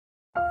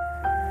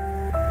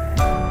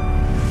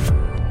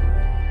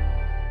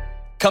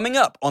Coming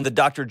up on the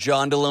Dr.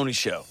 John Delony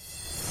Show.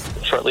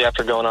 Shortly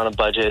after going on a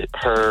budget,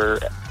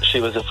 she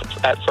was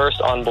at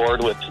first on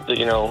board with,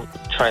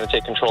 trying to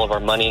take control of our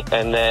money.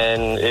 And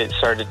then it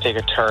started to take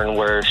a turn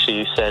where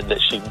she said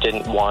that she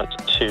didn't want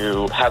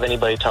to have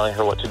anybody telling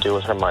her what to do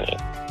with her money.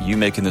 You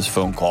making this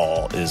phone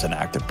call is an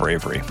act of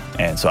bravery,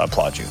 and so I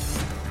applaud you.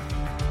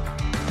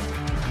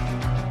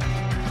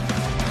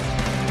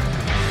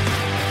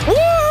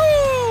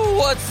 Woo!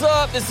 What's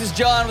up? This is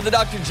John with the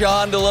Dr.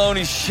 John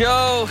Delony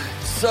Show.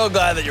 So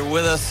glad that you're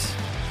with us.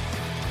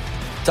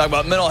 Talk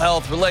about mental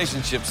health,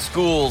 relationships,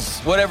 schools,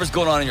 whatever's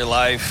going on in your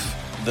life,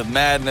 the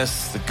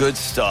madness, the good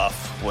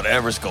stuff,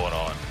 whatever's going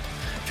on.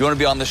 If you want to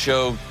be on the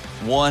show,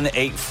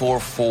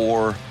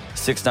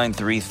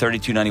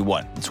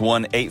 1-844-693-3291. It's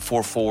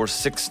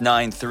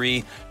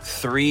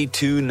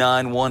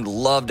 1-844-693-3291.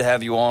 Love to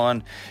have you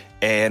on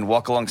and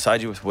walk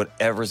alongside you with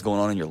whatever's going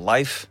on in your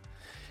life.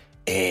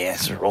 And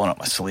so rolling up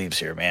my sleeves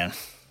here, man.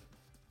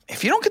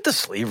 If you don't get the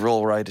sleeve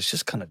roll right, it's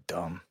just kind of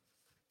dumb.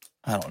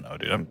 I don't know,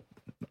 dude.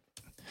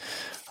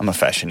 I'm a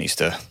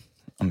fashionista.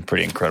 I'm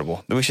pretty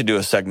incredible. We should do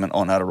a segment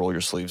on how to roll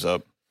your sleeves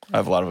up. I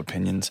have a lot of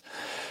opinions.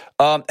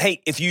 Hey,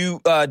 if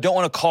you don't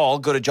want to call,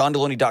 go to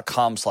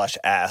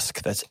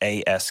johndelony.com/ask. That's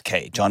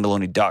ASK.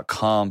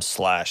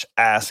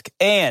 johndelony.com/ask.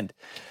 And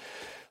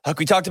like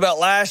we talked about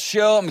last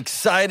show, I'm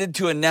excited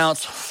to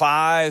announce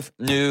 5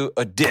 new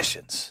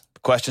additions.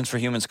 Questions for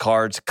Humans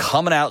cards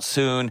coming out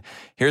soon.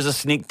 Here's a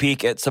sneak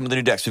peek at some of the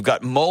new decks. We've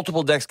got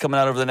multiple decks coming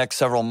out over the next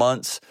several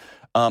months.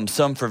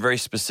 Some for very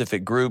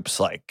specific groups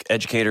like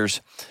educators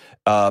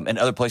and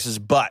other places.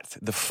 But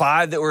the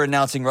 5 that we're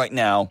announcing right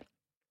now,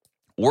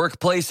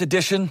 Workplace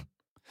Edition.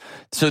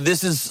 So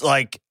this is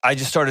like I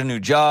just started a new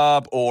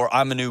job, or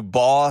I'm a new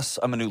boss,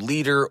 I'm a new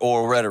leader,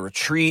 or we're at a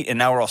retreat and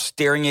now we're all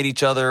staring at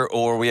each other,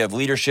 or we have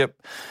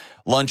leadership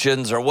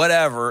luncheons or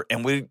whatever,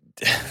 and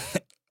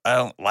I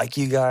don't like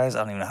you guys. I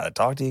don't even know how to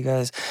talk to you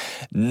guys.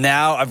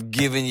 Now I've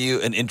given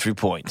you an entry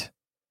point.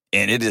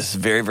 And it is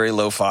very, very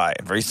lo-fi,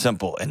 very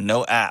simple, and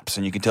no apps.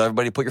 And you can tell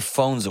everybody to put your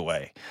phones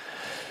away.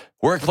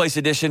 Workplace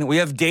Edition. We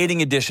have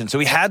Dating Edition. So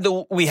we have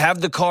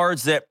the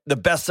cards that the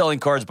best-selling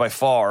cards by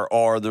far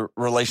are the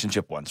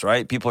relationship ones,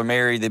 right? People are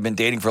married, they've been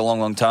dating for a long,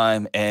 long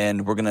time,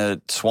 and we're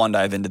gonna swan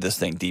dive into this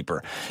thing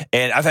deeper.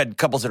 And I've had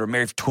couples that are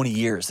married for 20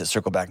 years that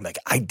circle back and like,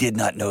 I did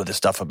not know this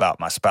stuff about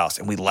my spouse,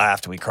 and we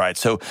laughed and we cried.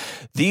 So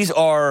these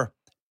are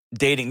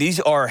dating. These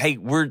are, hey,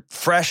 we're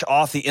fresh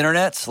off the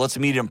internet, so let's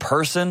meet in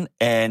person.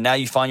 And now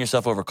you find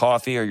yourself over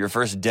coffee or your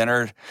first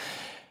dinner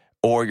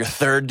or your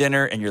third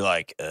dinner, and you're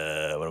like,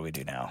 what do we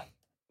do now?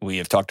 We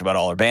have talked about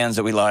all our bands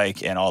that we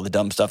like and all the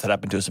dumb stuff that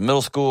happened to us in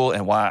middle school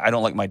and why I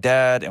don't like my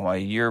dad and why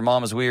your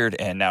mom is weird,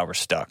 and now we're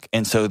stuck.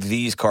 And so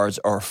these cards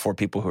are for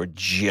people who are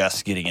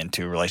just getting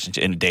into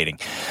relationship, into dating.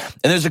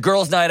 And there's a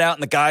girls' night out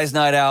and the guys'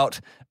 night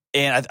out.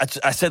 And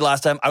I said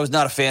last time I was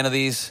not a fan of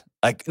these.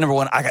 Like, number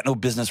one, I got no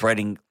business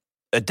writing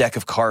a deck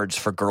of cards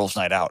for girls'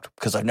 night out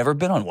because I've never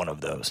been on one of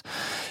those.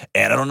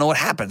 And I don't know what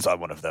happens on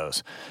one of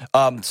those.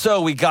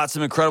 So we got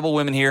some incredible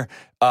women here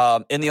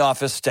in the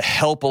office to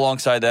help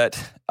alongside that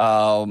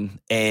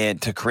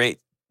and to create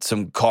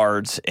some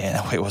cards. And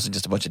that way it wasn't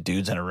just a bunch of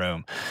dudes in a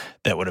room.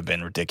 That would have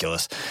been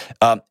ridiculous.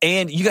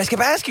 And you guys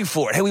kept asking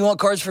for it. Hey, we want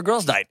cards for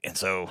girls' night. And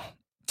so,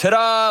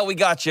 ta-da, we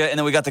got you. And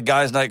then we got the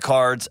guys' night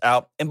cards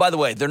out. And by the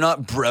way, they're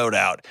not broed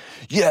out.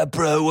 Yeah,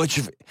 bro,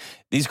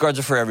 these cards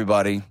are for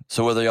everybody.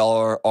 So whether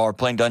y'all are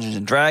playing Dungeons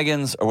and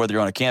Dragons, or whether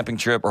you're on a camping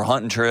trip or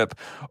hunting trip,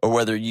 or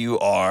whether you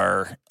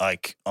are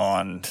like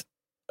on,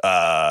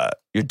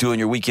 you're doing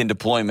your weekend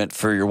deployment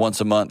for your once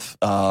a month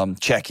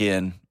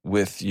check-in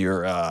with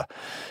your,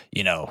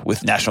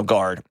 with National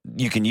Guard,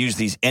 you can use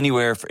these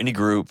anywhere for any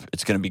group.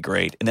 It's going to be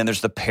great. And then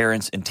there's the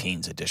Parents and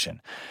Teens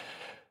Edition.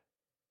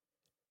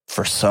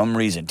 For some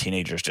reason,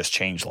 teenagers just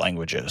change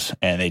languages,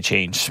 and they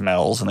change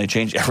smells, and they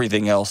change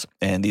everything else.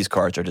 And these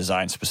cards are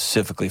designed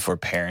specifically for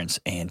parents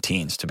and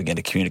teens to begin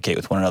to communicate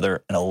with one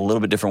another in a little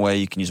bit different way.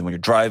 You can use them when you're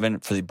driving,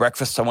 for the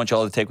breakfasts I want you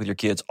all to take with your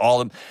kids,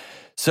 all of them.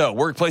 So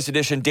Workplace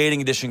Edition,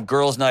 Dating Edition,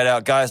 Girls Night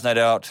Out, Guys Night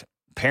Out,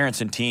 Parents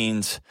and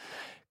Teens.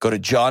 Go to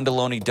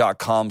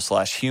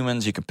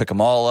johndelony.com/humans. You can pick them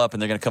all up,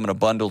 and they're going to come in a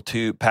bundle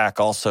pack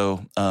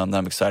also that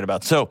I'm excited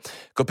about. So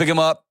go pick them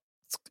up.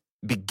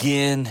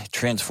 Begin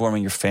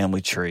transforming your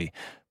family tree.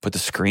 Put the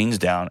screens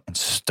down and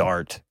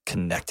start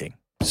connecting.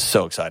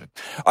 So excited.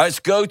 All right, let's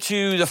go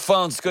to the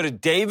phones. Let's go to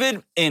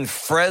David in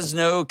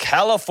Fresno,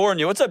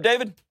 California. What's up,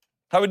 David?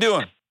 How we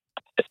doing?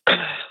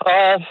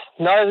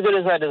 Not as good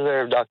as I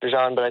deserve, Dr.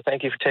 John, but I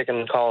thank you for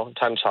taking the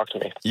time to talk to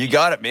me. You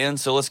got it, man.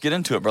 So let's get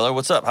into it, brother.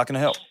 What's up? How can I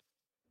help?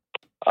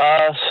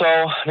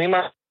 So me and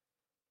my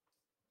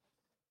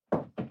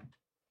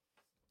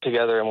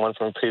together and one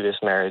from a previous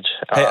marriage.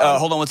 Hey,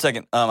 hold on 1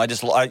 second.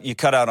 You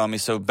cut out on me,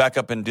 so back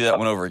up and do that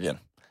one over again.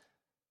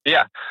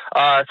 Yeah.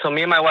 So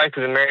me and my wife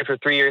have been married for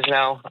 3 years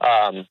now.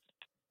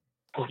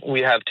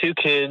 We have 2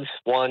 kids,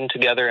 one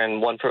together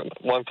and one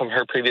from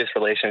her previous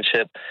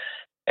relationship.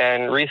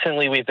 And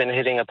recently we've been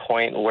hitting a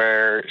point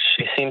where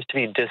she seems to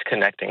be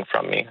disconnecting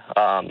from me.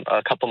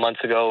 A couple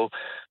months ago,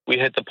 we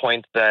hit the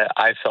point that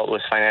I felt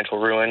was financial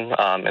ruin.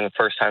 And the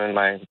first time in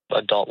my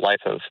adult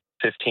life of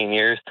 15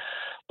 years,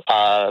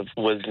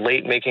 was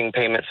late making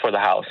payment for the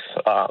house,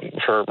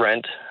 for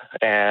rent.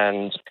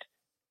 And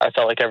I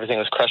felt like everything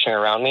was crushing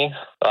around me.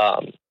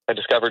 I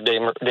discovered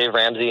Dave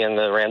Ramsey and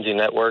the Ramsey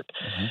Network,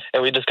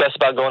 and we discussed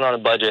about going on a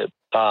budget.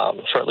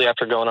 Shortly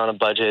after going on a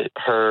budget,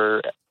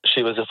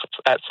 she was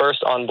at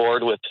first on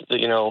board with,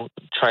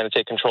 trying to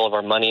take control of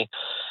our money.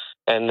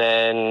 And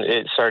then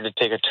it started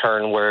to take a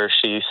turn where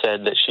she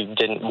said that she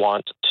didn't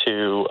want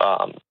to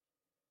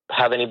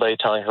have anybody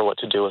telling her what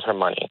to do with her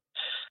money.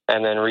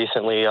 And then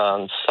recently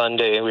on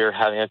Sunday, we were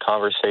having a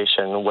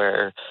conversation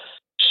where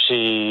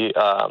she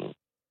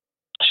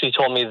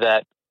told me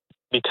that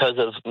because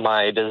of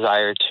my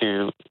desire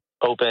to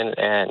open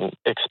and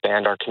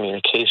expand our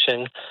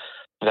communication,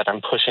 that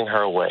I'm pushing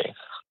her away.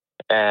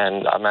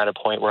 And I'm at a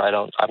point where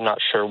I'm not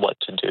sure what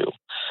to do.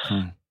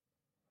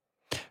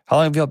 How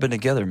long have y'all been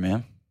together,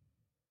 man?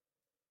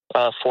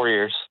 4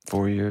 years.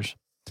 4 years.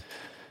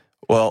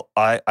 Well,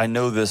 I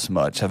know this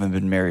much, having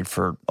been married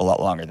for a lot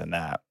longer than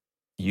that.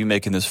 You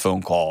making this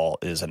phone call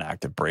is an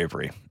act of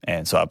bravery,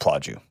 and so I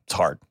applaud you. It's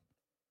hard.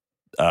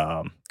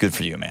 Good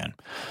for you, man.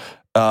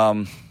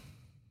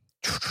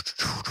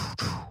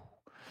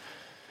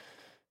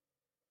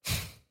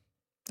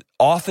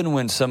 Often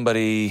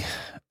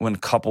when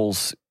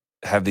couples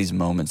have these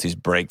moments, these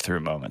breakthrough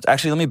moments.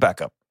 Actually, let me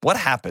back up. What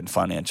happened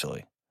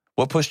financially?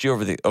 What pushed you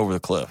over the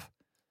cliff?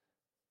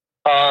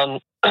 So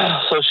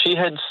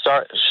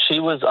she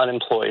was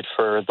unemployed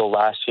for the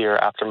last year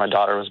after my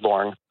daughter was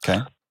born.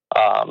 Okay.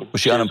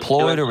 Was she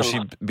unemployed or was she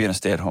being a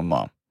stay-at-home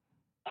mom?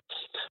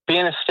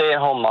 Being a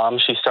stay-at-home mom,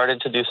 she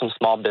started to do some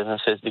small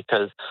businesses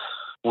because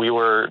we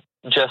were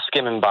just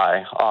skimming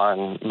by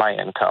on my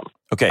income.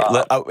 Okay,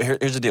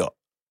 here's the deal.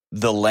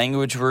 The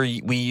language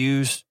we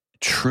use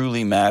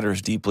truly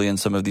matters deeply in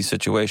some of these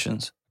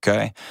situations,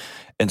 okay?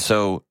 And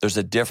so there's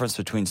a difference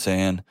between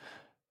saying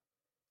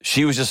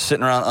she was just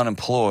sitting around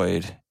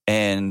unemployed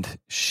and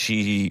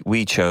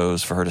we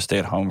chose for her to stay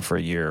at home for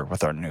a year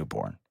with our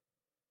newborn.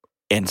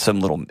 And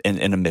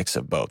in a mix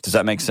of both. Does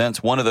that make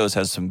sense? One of those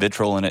has some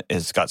vitriol in it.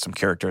 It's got some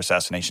character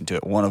assassination to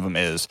it. One of them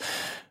is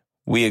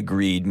we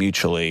agreed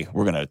mutually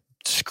we're going to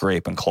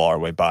scrape and claw our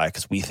way by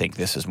because we think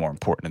this is more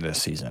important in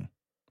this season.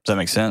 Does that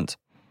make sense?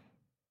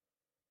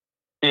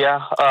 Yeah.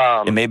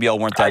 And maybe y'all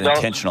weren't that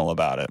intentional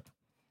about it.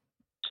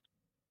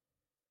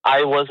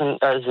 I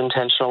wasn't as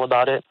intentional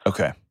about it.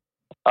 Okay.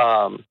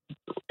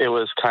 It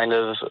was kind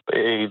of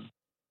a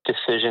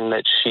decision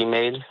that she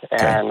made,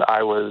 and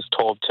I was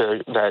told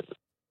that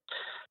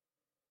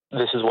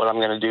this is what I'm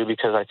going to do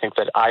because I think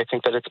that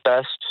it's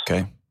best.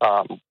 Okay.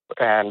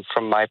 And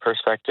from my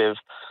perspective,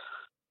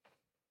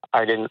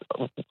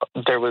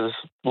 there was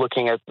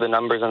looking at the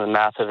numbers and the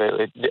math of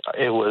it.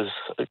 It was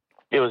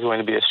going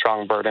to be a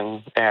strong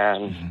burden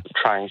and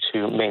trying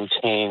to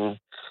maintain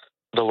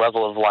the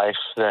level of life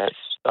that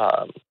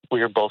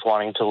we were both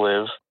wanting to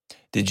live.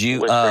 Did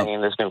you with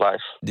bringing this new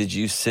life? Did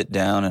you sit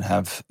down and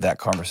have that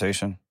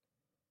conversation?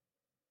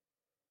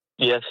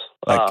 Yes.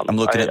 I'm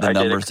looking at the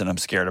numbers and I'm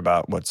scared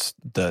about what's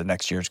the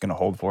next year is going to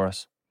hold for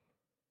us.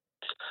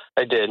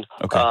 I did.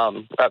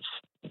 Okay.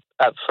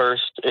 At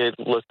first, it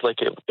looked like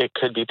it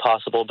could be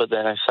possible, but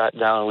then I sat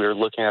down and we were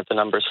looking at the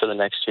numbers for the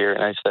next year,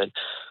 and I said,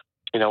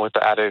 with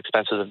the added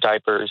expenses of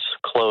diapers,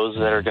 clothes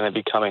that are going to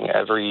be coming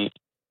every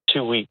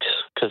 2 weeks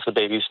because the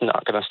baby's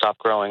not going to stop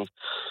growing,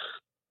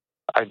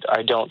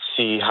 I don't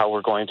see how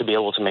we're going to be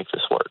able to make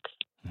this work.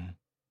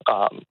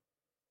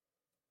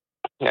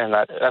 And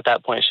at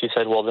that point, she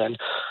said, well, then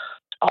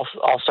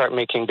I'll start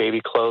making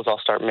baby clothes. I'll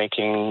start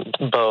making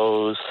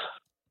bows.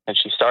 And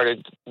she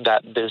started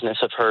that business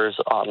of hers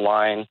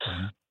online,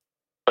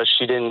 but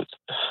she wasn't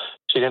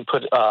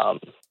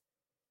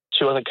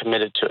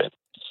committed to it.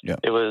 Yeah.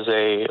 It was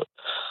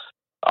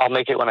I'll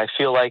make it when I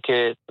feel like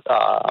it.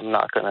 I'm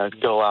not going to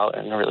go out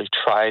and really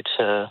try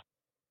to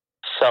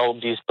sell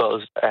these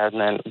bows,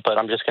 but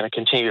I'm just going to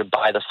continue to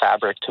buy the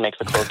fabric to make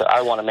the clothes that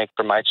I want to make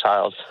for my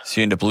child.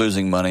 So you end up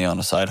losing money on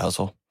a side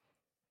hustle?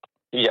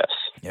 Yes.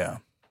 Yeah.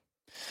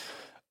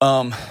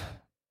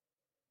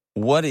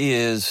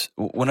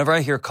 Whenever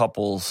I hear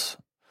couples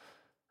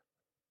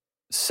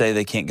say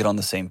they can't get on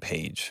the same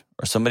page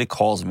or somebody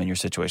calls them in your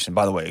situation,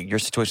 by the way, your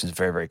situation is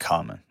very, very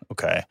common,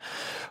 okay?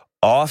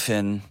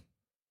 Often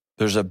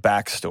there's a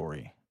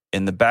backstory.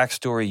 And the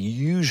backstory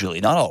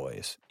usually, not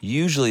always,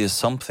 is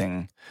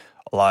something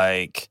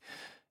like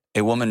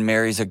a woman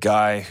marries a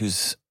guy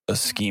who's a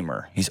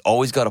schemer. He's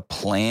always got a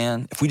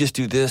plan. If we just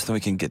do this, then we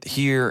can get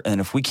here. And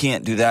if we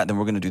can't do that, then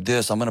we're going to do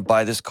this. I'm going to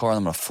buy this car and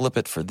I'm going to flip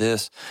it for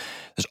this.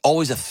 There's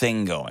always a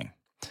thing going.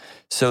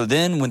 So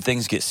then when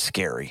things get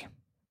scary,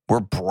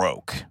 we're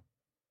broke.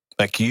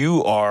 Like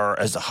you are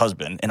as a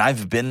husband. And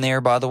I've been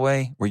there, by the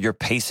way, where you're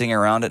pacing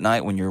around at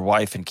night when your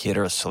wife and kid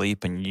are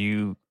asleep and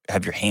you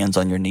have your hands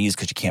on your knees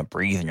because you can't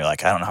breathe. And you're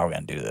like, I don't know how we're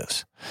going to do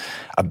this.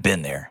 I've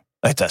been there.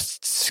 That's a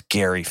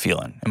scary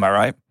feeling. Am I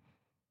right?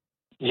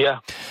 Yeah.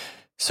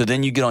 So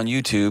then you get on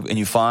YouTube and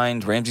you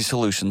find Ramsey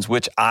Solutions,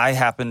 which I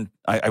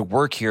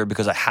work here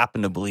because I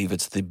happen to believe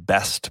it's the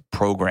best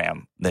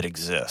program that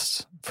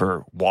exists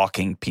for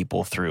walking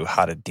people through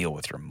how to deal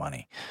with your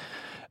money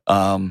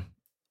as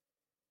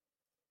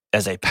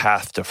a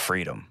path to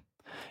freedom.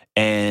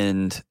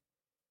 And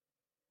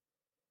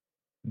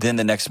then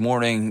the next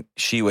morning,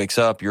 she wakes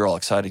up, you're all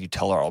excited, you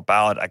tell her all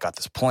about it. I got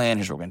this plan,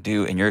 here's what we're going to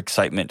do. And your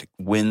excitement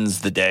wins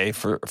the day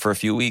for a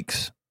few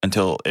weeks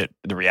until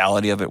the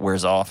reality of it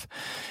wears off.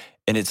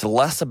 And it's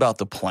less about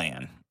the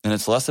plan, and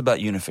it's less about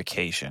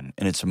unification,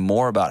 and it's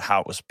more about how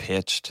it was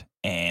pitched,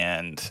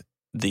 and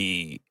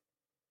it's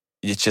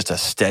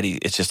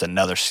just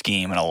another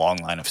scheme in a long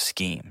line of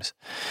schemes.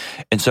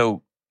 And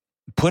so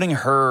putting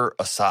her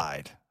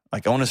aside,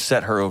 like I want to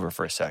set her over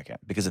for a second,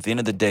 because at the end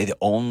of the day, the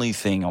only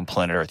thing on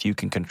planet Earth you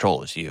can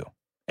control is you,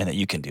 and that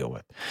you can deal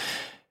with.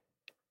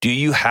 Do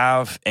you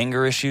have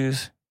anger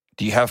issues?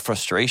 Do you have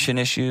frustration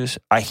issues?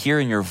 I hear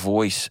in your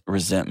voice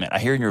resentment. I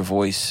hear in your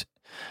voice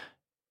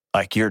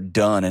like you're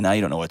done and now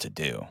you don't know what to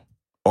do.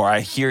 Or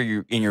I hear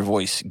you in your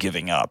voice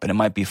giving up. And it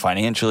might be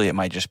financially. It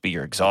might just be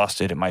you're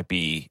exhausted. It might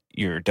be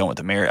you're done with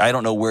the marriage. I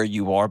don't know where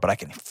you are, but I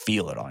can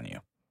feel it on you.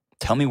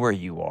 Tell me where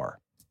you are.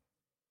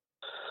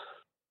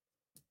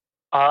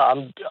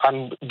 I'm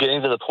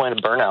getting to the point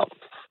of burnout.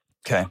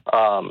 Okay.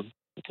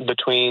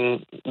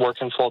 Between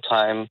working full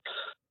time,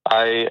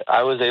 I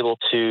was able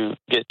to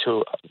get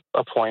to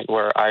a point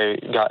where I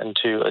got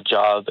into a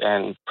job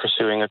and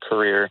pursuing a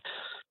career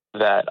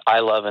that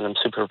I love and I'm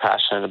super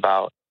passionate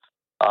about.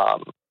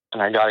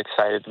 And I got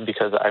excited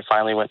because I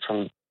finally went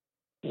from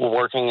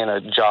working in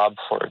a job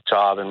for a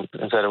job and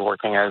instead of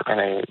working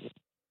in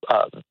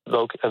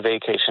a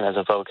vacation as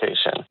a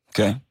vocation.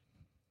 Okay.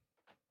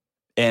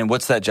 And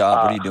what's that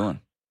job? What are you doing?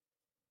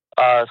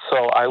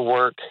 So I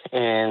work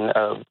in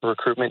a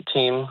recruitment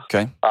team.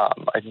 Okay.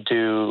 I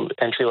do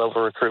entry-level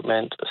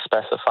recruitment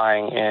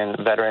specifying in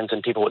veterans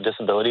and people with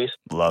disabilities.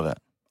 Love it.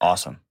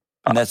 Awesome.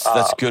 And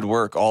that's good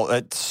work.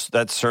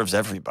 That serves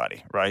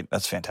everybody, right?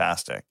 That's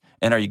fantastic.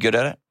 And are you good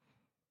at it?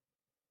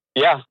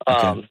 Yeah.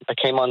 Okay. I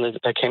came on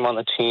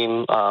the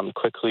team,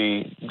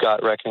 quickly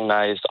got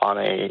recognized on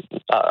a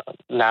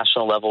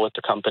national level with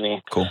the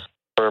company. Cool.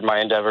 For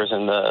my endeavors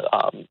in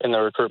the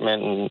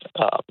recruitment and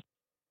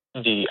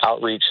the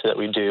outreach that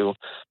we do,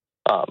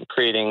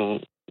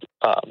 creating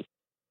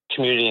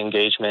community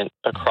engagement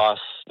across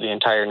the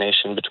entire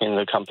nation between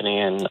the company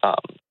and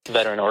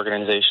veteran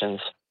organizations.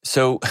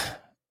 So,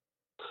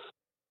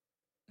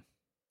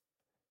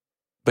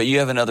 but you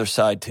have another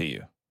side to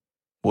you.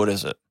 What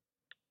is it?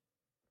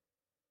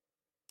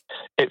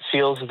 It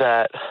feels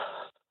that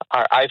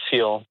I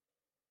feel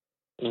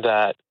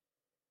that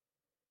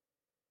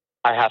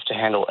I have to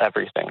handle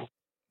everything.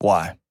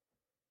 Why?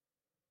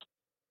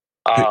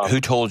 Who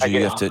told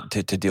you have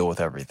to deal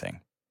with everything?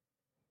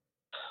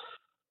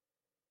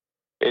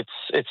 It's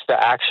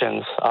the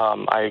actions.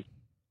 I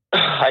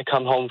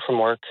come home from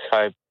work.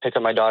 I pick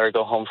up my daughter,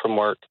 go home from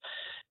work,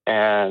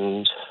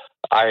 and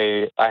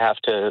I have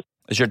to.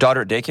 Is your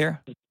daughter at daycare?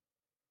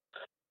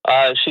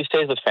 She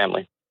stays with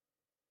family.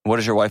 What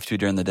does your wife do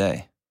during the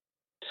day?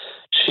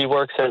 She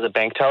works as a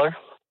bank teller.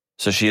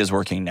 So she is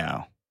working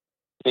now.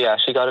 Yeah,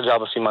 she got a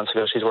job a few months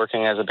ago. She's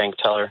working as a bank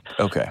teller.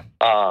 Okay.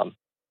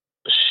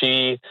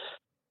 She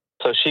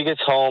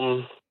gets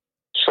home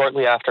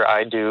shortly after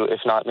I do, if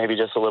not maybe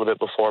just a little bit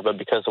before, but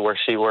because of where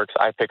she works,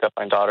 I pick up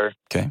my daughter.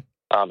 Okay.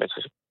 It's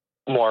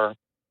more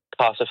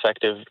cost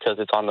effective because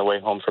it's on the way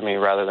home for me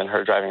rather than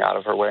her driving out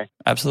of her way.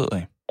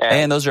 Absolutely.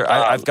 And those are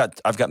I've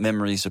got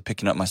memories of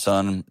picking up my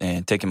son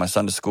and taking my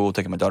son to school,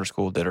 taking my daughter to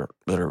school that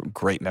are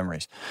great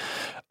memories.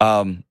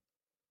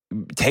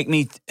 Take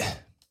me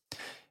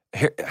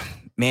here,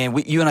 man.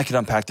 You and I could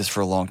unpack this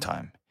for a long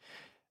time.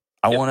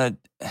 I want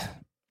to.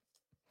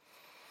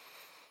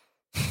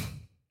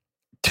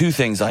 Two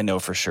things I know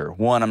for sure.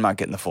 One, I'm not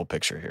getting the full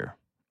picture here.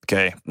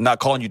 Okay, I'm not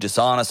calling you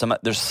dishonest.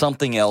 There's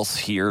something else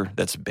here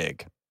that's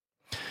big.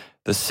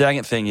 The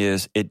second thing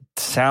is, it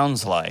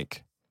sounds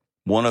like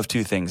one of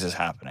two things is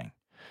happening.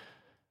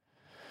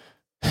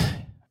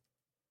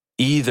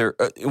 Either,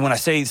 when I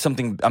say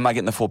something, I'm not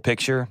getting the full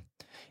picture.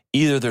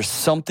 Either there's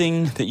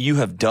something that you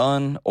have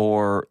done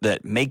or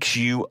that makes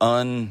you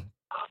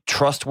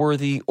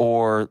untrustworthy,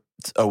 or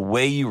a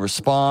way you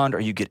respond,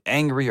 or you get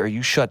angry, or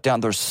you shut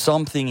down. There's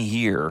something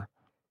here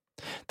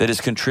that is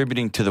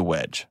contributing to the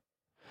wedge.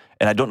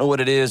 And I don't know what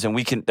it is, and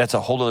that's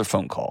a whole other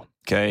phone call,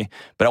 okay?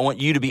 But I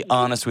want you to be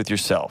honest with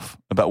yourself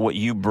about what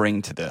you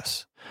bring to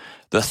this.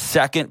 The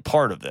second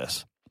part of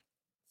this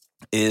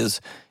is,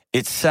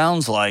 it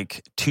sounds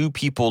like two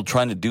people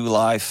trying to do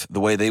life the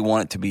way they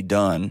want it to be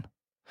done,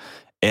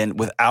 and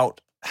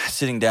without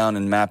sitting down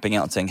and mapping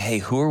out and saying, hey,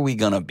 who are we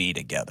going to be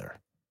together?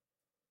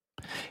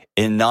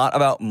 And not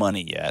about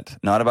money yet,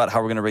 not about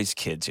how we're going to raise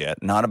kids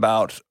yet, not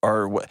about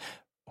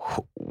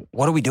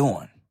what are we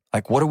doing?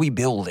 Like, what are we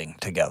building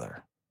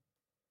together?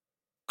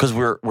 Because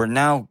we're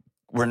now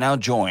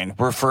joined.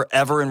 We're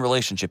forever in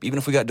relationship. Even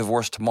if we got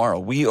divorced tomorrow,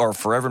 we are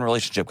forever in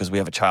relationship because we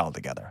have a child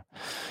together.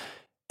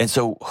 And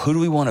so who do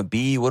we want to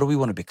be? What do we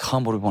want to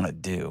become? What do we want to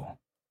do?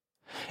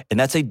 And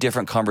that's a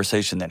different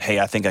conversation than, hey,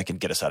 I think I can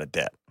get us out of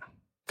debt.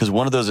 Because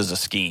one of those is a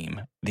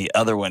scheme. The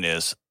other one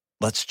is,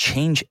 let's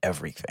change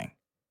everything.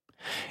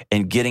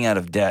 And getting out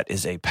of debt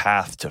is a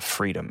path to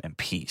freedom and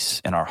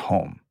peace in our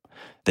home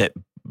that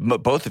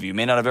both of you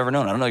may not have ever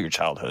known. I don't know your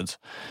childhoods.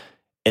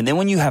 And then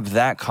when you have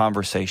that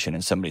conversation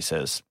and somebody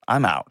says,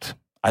 I'm out,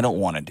 I don't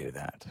want to do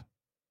that.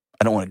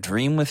 I don't want to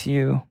dream with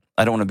you.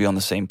 I don't want to be on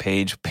the same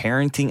page.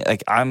 Parenting,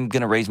 like I'm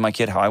going to raise my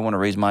kid how I want to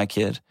raise my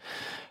kid.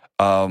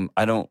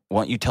 I don't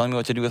want you telling me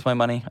what to do with my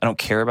money. I don't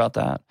care about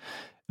that.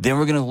 Then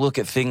we're going to look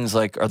at things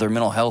like, are there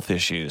mental health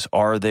issues?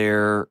 Are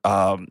there,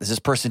 does this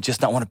person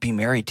just not want to be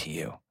married to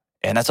you?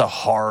 And that's a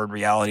hard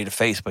reality to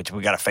face, but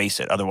we got to face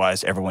it.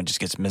 Otherwise, everyone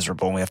just gets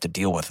miserable and we have to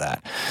deal with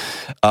that.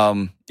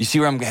 You see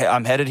where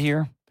I'm headed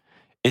here?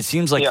 It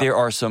seems like there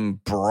are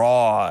some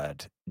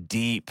broad,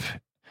 deep,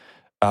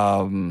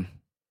 or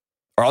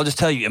I'll just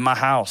tell you, in my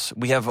house,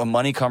 we have a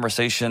money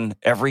conversation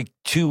every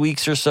 2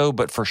 weeks or so,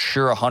 but for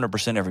sure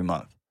 100% every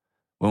month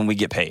when we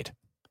get paid.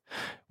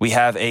 We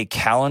have a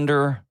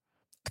calendar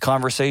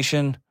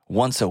conversation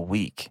once a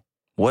week.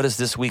 What does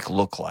this week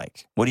look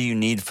like? What do you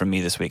need from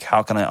me this week?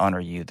 How can I honor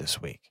you this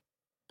week?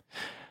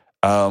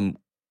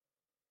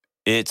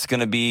 It's going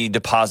to be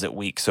deposit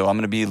week, so I'm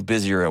going to be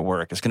busier at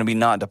work. It's going to be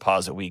not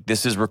deposit week.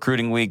 This is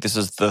recruiting week. This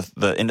is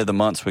the end of the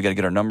month, so we got to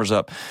get our numbers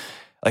up.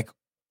 Like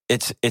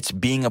it's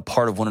being a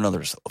part of one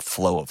another's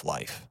flow of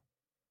life.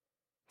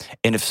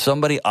 And if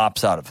somebody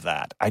opts out of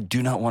that, I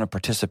do not want to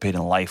participate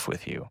in life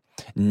with you.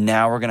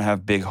 Now we're going to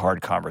have big,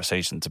 hard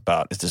conversations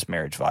about, is this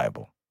marriage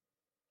viable?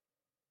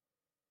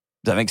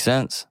 Does that make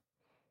sense?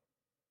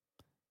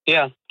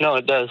 Yeah, no,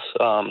 it does.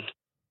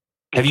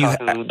 Have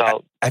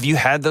you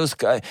had those?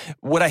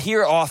 What I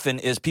hear often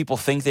is people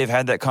think they've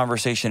had that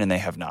conversation and they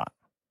have not.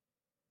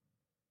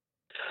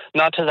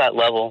 Not to that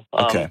level.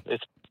 Okay.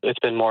 It's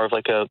been more of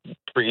like a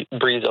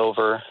breeze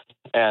over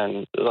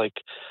and like,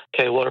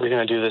 okay, what are we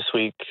going to do this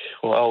week?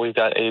 Well, we've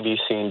got A, B,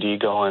 C, and D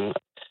going.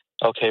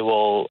 Okay,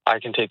 well, I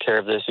can take care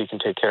of this. You can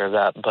take care of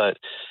that, but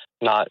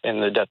not in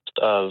the depth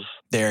of.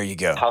 There you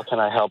go. How can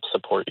I help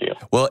support you?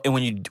 Well,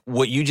 and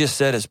what you just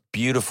said is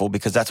beautiful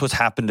because that's what's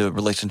happened to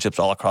relationships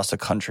all across the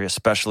country,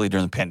 especially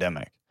during the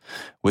pandemic,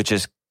 which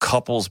is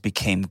couples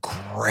became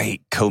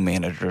great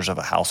co-managers of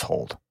a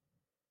household.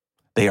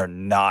 They are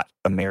not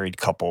a married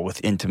couple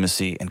with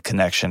intimacy and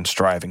connection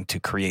striving to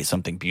create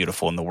something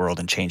beautiful in the world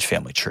and change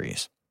family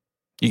trees.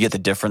 You get the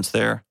difference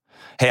there?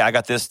 Hey, I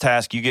got this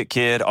task. You get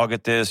kid. I'll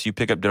get this. You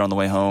pick up dinner on the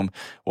way home.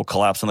 We'll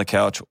collapse on the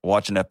couch,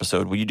 watch an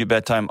episode. Will you do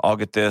bedtime? I'll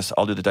get this.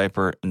 I'll do the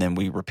diaper. And then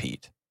we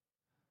repeat.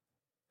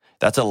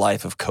 That's a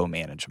life of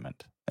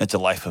co-management. It's a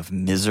life of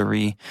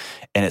misery.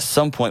 And at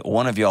some point,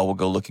 one of y'all will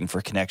go looking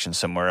for connection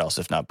somewhere else,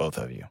 if not both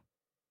of you.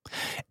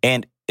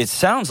 And it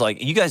sounds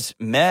like you guys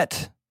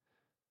met.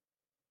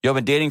 Y'all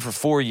been dating for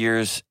 4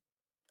 years.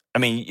 I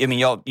mean,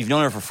 y'all, you've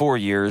known her for 4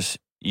 years.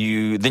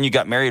 Then you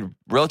got married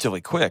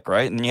relatively quick,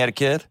 right? And then you had a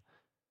kid?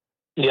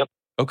 Yep.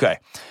 Okay.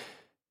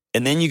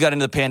 And then you got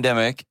into the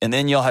pandemic, and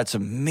then y'all had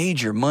some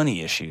major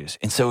money issues.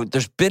 And so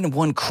there's been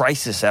one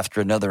crisis after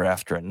another,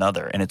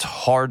 and it's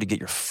hard to get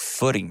your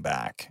footing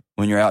back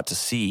when you're out to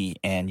sea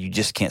and you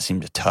just can't seem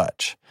to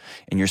touch.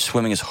 And you're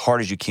swimming as hard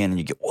as you can, and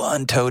you get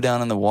one toe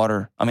down in the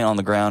water, on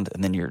the ground,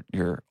 and then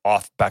you're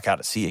off back out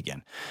at sea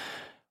again.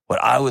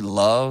 What I would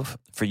love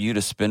for you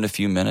to spend a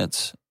few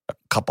minutes, a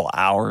couple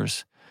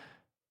hours,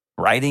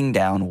 writing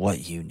down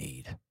what you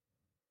need.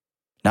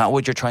 Not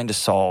what you're trying to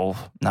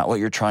solve, not what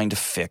you're trying to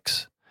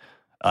fix.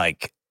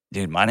 Like,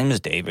 dude, my name is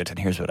David, and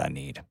here's what I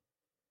need.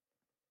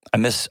 I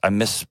miss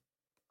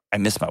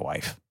my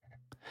wife.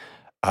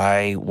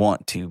 I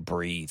want to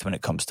breathe when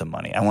it comes to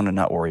money. I want to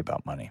not worry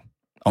about money.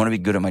 I want to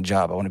be good at my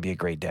job. I want to be a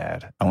great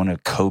dad. I want to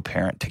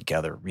co-parent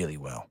together really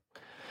well.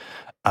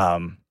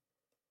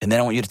 And then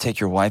I want you to take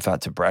your wife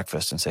out to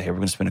breakfast and say, hey, we're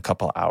going to spend a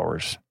couple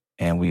hours.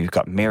 And we've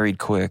got married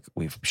quick.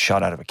 We've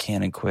shot out of a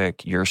cannon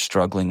quick. You're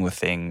struggling with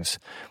things.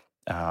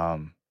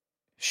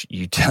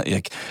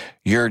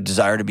 Your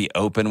desire to be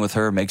open with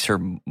her makes her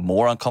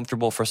more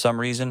uncomfortable for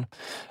some reason.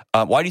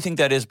 Why do you think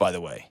that is, by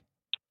the way?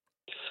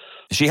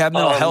 Does she have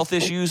mental health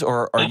issues,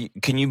 or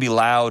can you be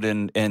loud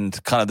and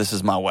kind of this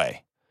is my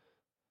way?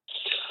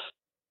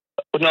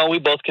 No, we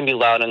both can be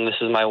loud and this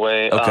is my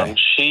way. Okay.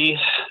 She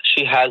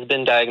has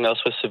been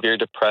diagnosed with severe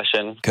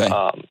depression. Okay.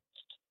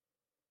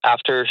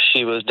 After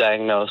she was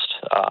diagnosed,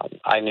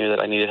 I knew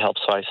that I needed help,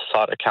 so I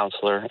sought a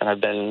counselor, and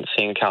I've been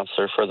seeing a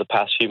counselor for the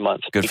past few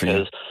months. Good for you.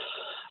 Because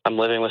I'm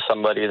living with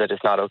somebody that is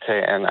not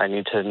okay, and I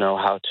need to know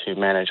how to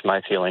manage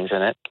my feelings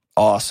in it.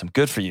 Awesome.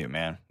 Good for you,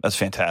 man. That's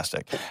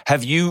fantastic.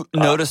 Have you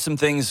noticed some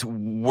things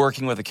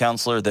working with a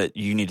counselor that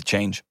you need to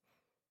change?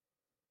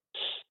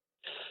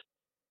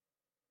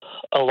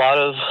 A lot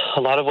of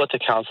what the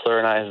counselor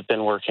and I have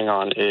been working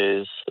on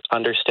is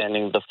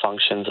understanding the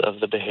functions of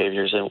the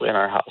behaviors in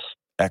our house.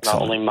 Excellent.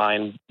 Not only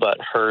mine, but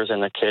hers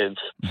and the kids.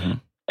 Mm-hmm.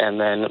 And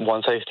then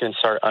once I can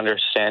start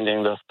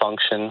understanding the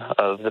function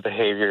of the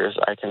behaviors,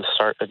 I can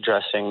start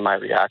addressing my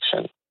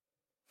reaction.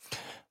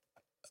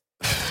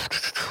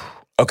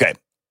 Okay.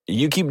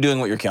 You keep doing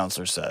what your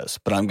counselor says,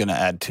 but I'm going to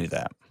add to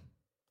that.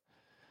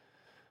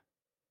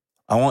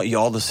 I want you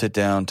all to sit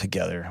down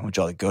together. I want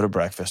you all to go to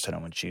breakfast, and I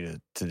want you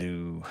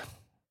to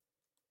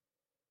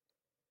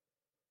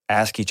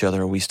ask each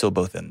other, are we still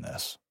both in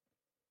this?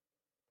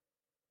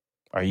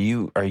 Do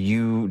you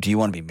want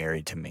to be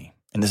married to me?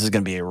 And this is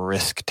going to be a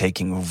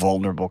risk-taking,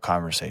 vulnerable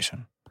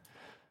conversation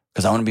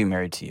because I want to be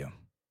married to you.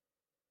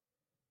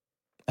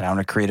 And I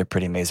want to create a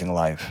pretty amazing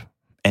life.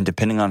 And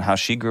depending on how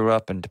she grew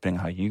up and depending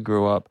on how you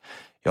grew up,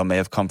 y'all may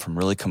have come from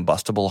really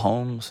combustible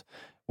homes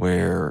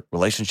where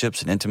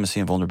relationships and intimacy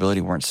and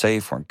vulnerability weren't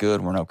safe, weren't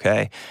good, weren't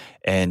okay.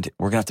 And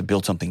we're going to have to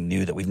build something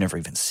new that we've never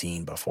even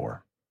seen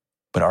before.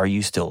 But are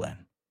you still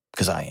in?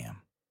 Because I am.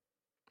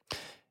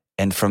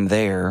 And from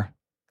there,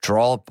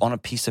 draw on a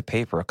piece of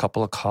paper a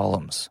couple of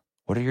columns.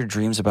 What are your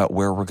dreams about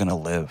where we're going to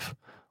live?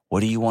 What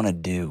do you want to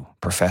do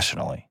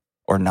professionally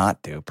or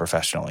not do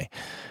professionally?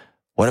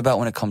 What about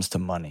when it comes to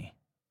money?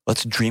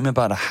 Let's dream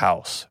about a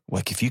house.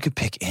 Like if you could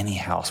pick any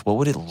house, what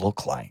would it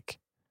look like?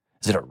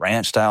 Is it a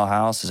ranch-style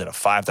house? Is it a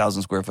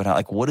 5,000 square foot house?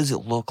 Like what does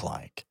it look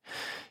like?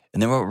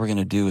 And then what we're going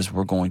to do is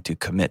we're going to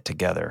commit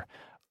together.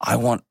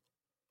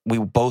 We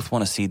both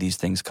want to see these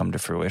things come to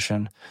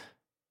fruition.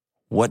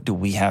 What do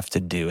we have to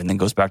do? And then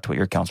goes back to what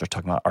your counselor was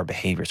talking about, our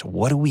behaviors.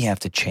 What do we have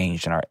to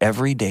change in our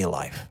everyday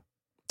life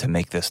to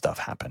make this stuff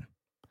happen?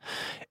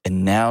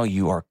 And now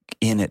you are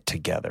in it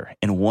together.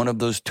 And one of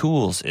those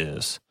tools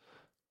is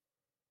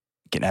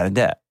getting out of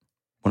debt.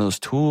 One of those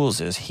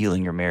tools is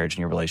healing your marriage and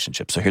your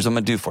relationship. So here's what I'm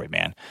going to do for you,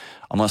 man.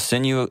 I'm going to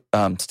send you,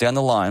 stay on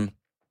the line,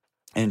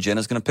 and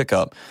Jenna's going to pick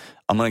up.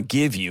 I'm going to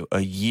give you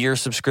a year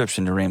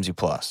subscription to Ramsey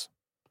Plus.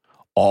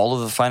 All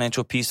of the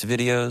financial piece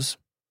videos,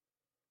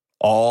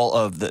 all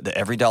of the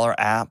Every Dollar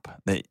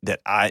app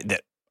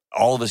that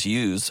all of us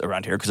use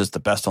around here because it's the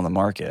best on the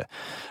market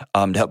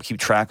to help keep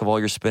track of all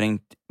your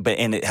spending.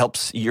 And it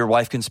helps your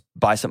wife can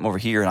buy something over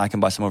here and I can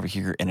buy something over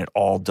here, and it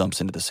all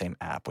dumps into the same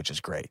app, which is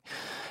great.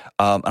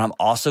 And I'm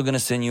also going to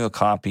send you a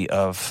copy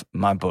of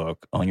my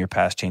book, Own Your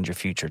Past, Change Your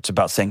Future. It's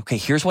about saying, okay,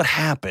 here's what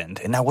happened,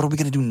 and now what are we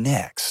going to do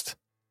next?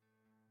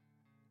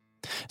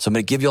 So I'm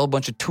going to give you all a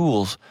bunch of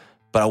tools,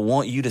 but I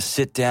want you to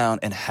sit down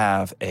and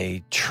have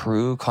a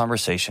true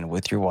conversation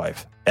with your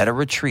wife at a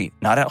retreat,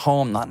 not at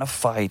home, not in a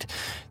fight.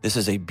 This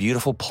is a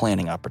beautiful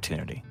planning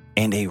opportunity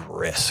and a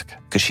risk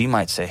because she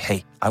might say,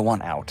 hey, I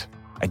want out.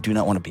 I do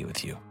not want to be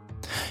with you.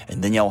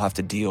 And then y'all have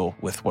to deal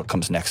with what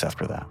comes next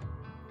after that.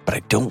 But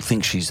I don't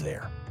think she's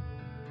there.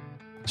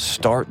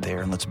 Start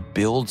there and let's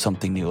build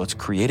something new. Let's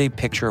create a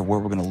picture of where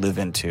we're going to live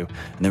into.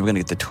 And then we're going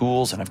to get the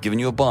tools, and I've given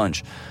you a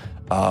bunch,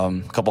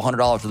 a couple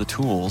 $100 for the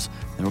tools,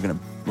 and we're going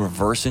to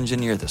reverse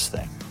engineer this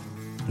thing.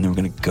 And then we're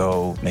going to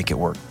go make it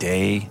work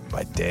day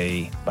by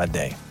day by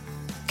day.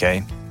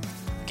 Okay?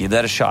 Give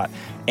that a shot.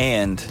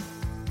 And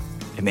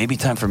it may be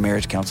time for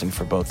marriage counseling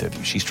for both of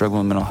you. She's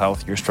struggling with mental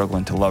health. You're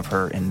struggling to love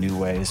her in new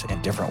ways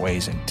and different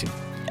ways and to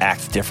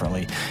act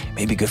differently. It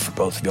may be good for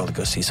both of you all to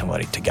go see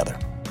somebody together.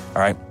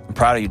 All right? I'm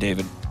proud of you,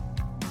 David.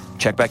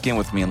 Check back in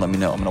with me and let me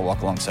know. I'm going to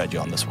walk alongside you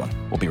on this one.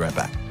 We'll be right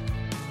back.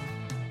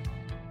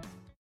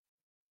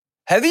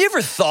 Have you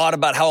ever thought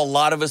about how a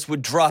lot of us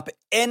would drop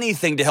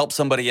anything to help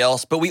somebody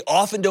else, but we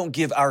often don't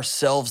give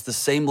ourselves the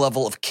same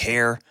level of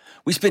care?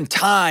 We spend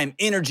time,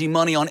 energy,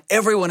 money on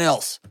everyone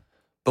else.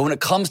 But when it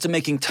comes to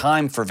making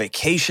time for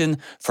vacation,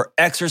 for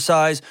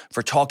exercise,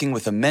 for talking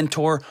with a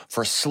mentor,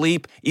 for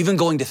sleep, even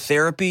going to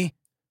therapy,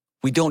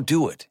 we don't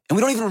do it. And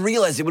we don't even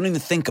realize it. We don't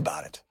even think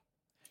about it.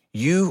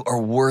 You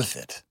are worth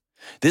it.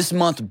 This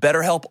month,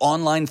 BetterHelp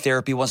Online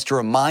Therapy wants to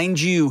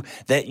remind you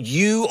that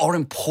you are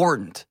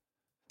important,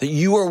 that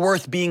you are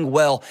worth being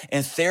well,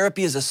 and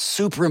therapy is a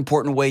super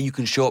important way you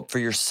can show up for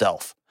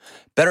yourself.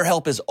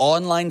 BetterHelp is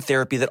online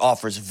therapy that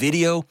offers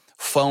video,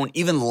 phone,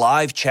 even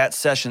live chat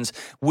sessions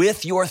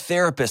with your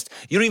therapist.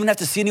 You don't even have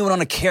to see anyone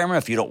on a camera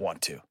if you don't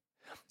want to.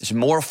 It's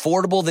more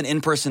affordable than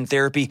in-person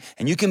therapy,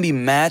 and you can be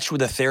matched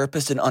with a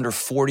therapist in under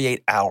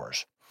 48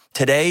 hours.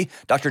 Today,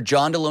 Dr.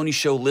 John Deloney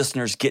Show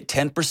listeners get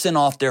 10%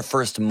 off their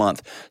first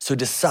month. So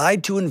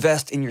decide to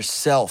invest in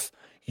yourself.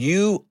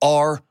 You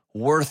are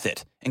worth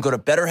it. And go to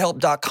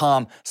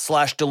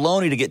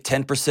BetterHelp.com/Deloney to get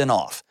 10%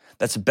 off.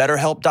 That's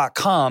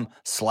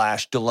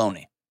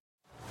BetterHelp.com/Deloney.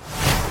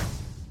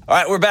 All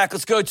right, we're back.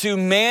 Let's go to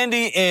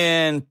Mandy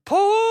in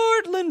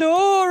Portland,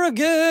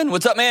 Oregon.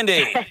 What's up,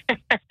 Mandy? Hey,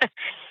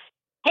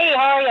 how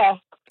are you?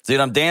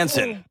 Dude, I'm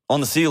dancing on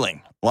the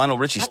ceiling, Lionel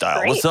Richie style.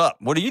 Great. What's up?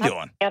 What are you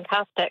doing?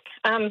 Fantastic.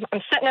 I'm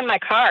sitting in my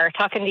car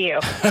talking to you.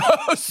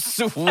 Oh,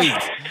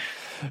 sweet.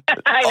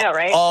 I know,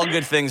 right? All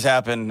good things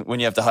happen when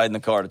you have to hide in the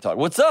car to talk.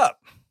 What's up?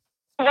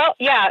 Well,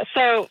 yeah.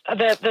 So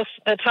the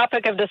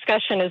topic of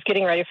discussion is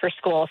getting ready for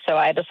school. So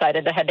I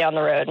decided to head down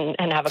the road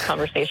and have a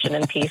conversation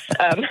in peace.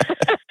 A bit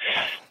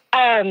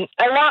of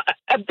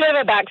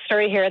a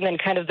backstory here, and then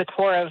kind of the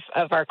core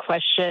of our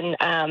question.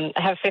 I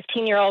have a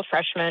 15-year-old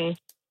freshman.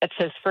 It's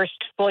his first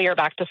full year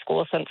back to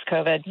school since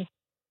COVID.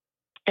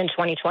 In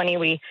 2020,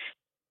 we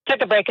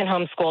took a break and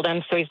homeschooled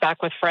him, so he's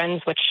back with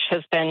friends, which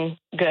has been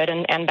good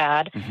and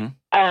bad. Mm-hmm.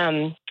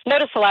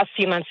 noticed the last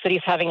few months that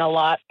he's having a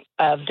lot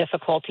of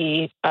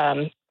difficulty,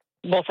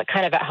 both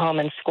kind of at home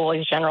and school.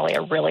 He's generally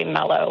a really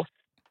mellow,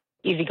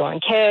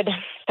 easygoing kid.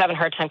 He's having a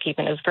hard time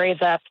keeping his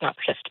grades up, not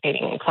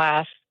participating in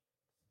class.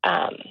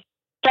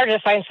 Started to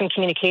find some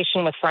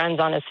communication with friends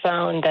on his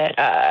phone that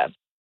a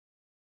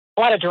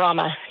lot of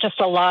drama, just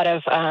a lot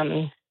of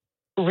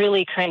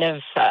really kind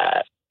of,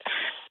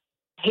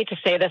 hate to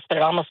say this, but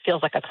it almost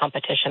feels like a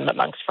competition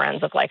amongst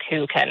friends of like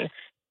who can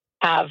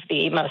have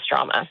the most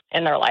drama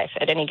in their life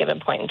at any given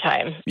point in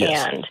time.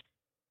 Yes.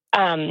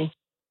 And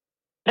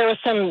there was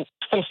some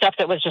stuff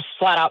that was just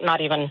flat out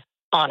not even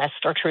honest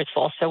or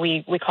truthful. So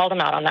we called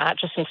him out on that,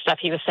 just some stuff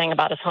he was saying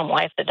about his home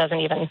life that doesn't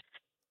even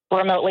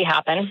remotely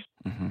happen.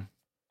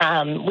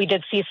 Mm-hmm. We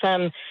did see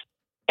some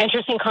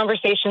interesting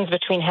conversations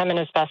between him and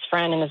his best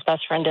friend. And his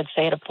best friend did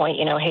say at a point,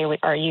 you know, hey,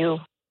 are you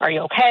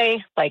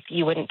okay? Like,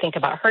 you wouldn't think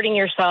about hurting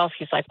yourself.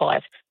 He's like, well,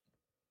 I've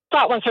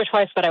thought once or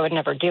twice, but I would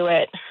never do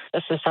it.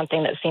 This is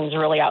something that seems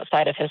really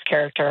outside of his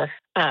character.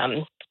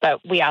 But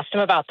we asked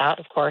him about that,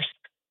 of course.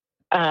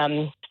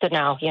 So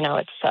now, you know,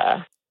 it's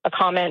a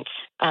comment.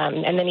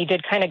 And then he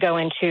did kind of go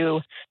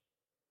into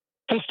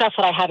some stuff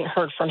that I hadn't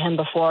heard from him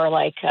before,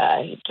 like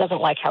he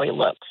doesn't like how he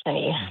looks, and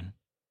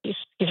he's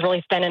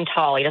really thin and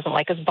tall. He doesn't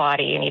like his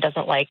body, and he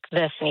doesn't like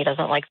this, and he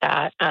doesn't like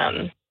that.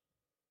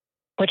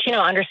 Which, you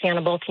know,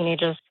 understandable.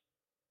 Teenagers,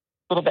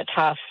 a little bit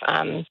tough.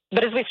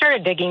 But as we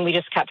started digging, we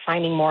just kept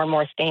finding more and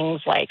more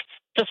things, like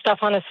just stuff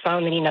on his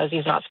phone that he knows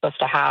he's not supposed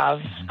to have.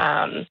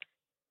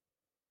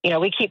 You know,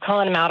 we keep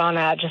calling him out on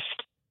that, just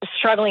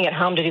struggling at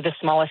home to do the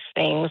smallest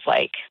things,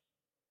 like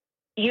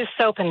use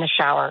soap in the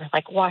shower,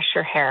 like wash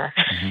your hair.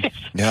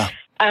 Yeah.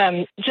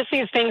 Just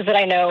these things that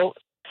I know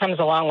comes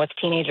along with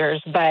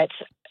teenagers. But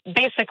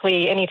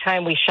basically,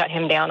 anytime we shut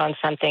him down on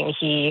something,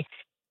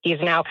 he's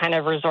now kind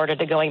of resorted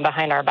to going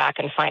behind our back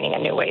and finding a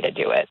new way to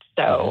do it.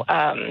 So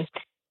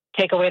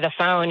take away the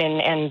phone,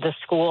 and the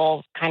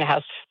school kind of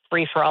has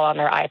free for all on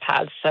their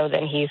iPads. So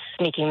then he's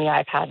sneaking the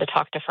iPad to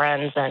talk to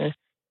friends and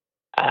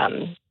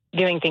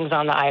doing things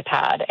on the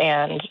iPad.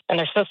 And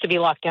they're supposed to be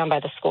locked down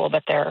by the school,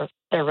 but they're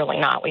really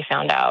not. We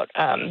found out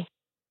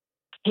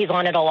he's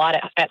on it a lot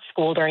at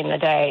school during the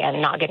day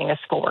and not getting his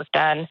schoolwork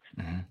done.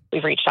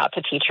 We've reached out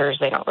to teachers.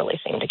 They don't really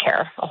seem to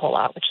care a whole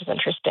lot, which is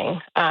interesting.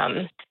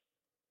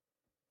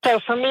 So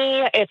for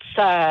me, it's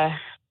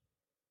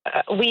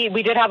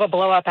we did have a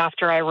blow up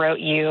after I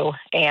wrote you,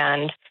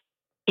 and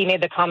he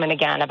made the comment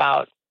again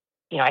about,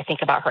 you know, I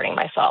think about hurting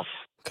myself.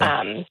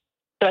 Okay.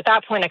 So at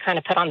that point, I kind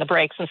of put on the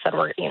brakes and said,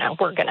 we're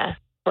gonna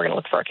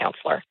look for a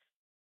counselor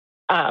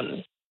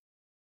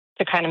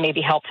to kind of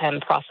maybe help him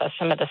process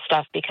some of the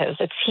stuff, because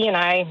it's he and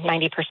I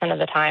 90% of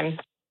the time.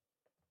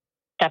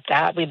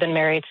 Stepdad, we've been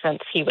married since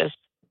he was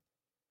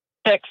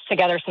 6,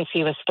 together since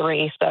he was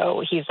 3.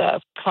 So he's a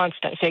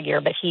constant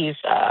figure, but he's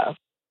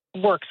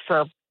works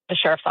for the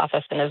sheriff's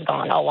office and is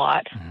gone a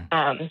lot.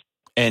 And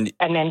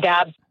then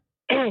Dad,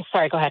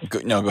 sorry, go ahead.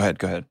 No, go ahead.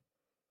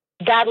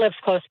 Dad lives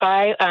close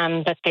by,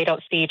 but they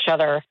don't see each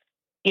other,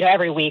 you know,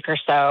 every week or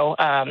so.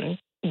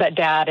 But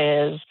Dad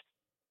is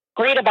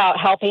great about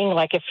helping.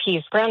 Like if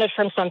he's grounded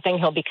from something,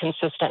 he'll be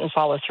consistent and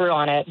follow through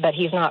on it, but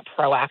he's not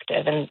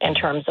proactive in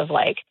terms of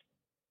like,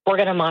 we're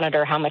going to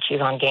monitor how much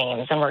he's on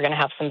games, and we're going to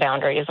have some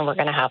boundaries, and we're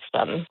going to have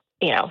some,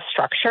 you know,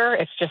 structure.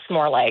 It's just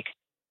more like,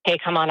 hey,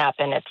 come on up,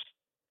 and it's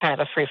kind of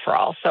a free for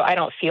all. So I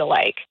don't feel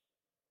like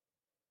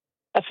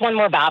that's one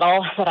more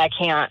battle that I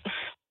can't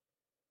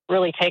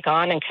really take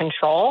on and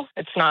control.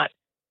 It's not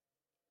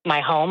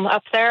my home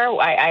up there.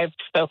 I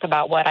spoke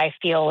about what I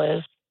feel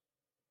is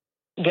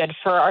good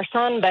for our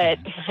son, but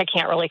I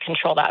can't really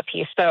control that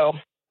piece. So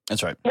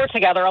that's right. We're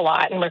together a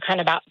lot, and we're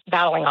kind of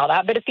battling all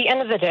that. But at the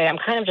end of the day, I'm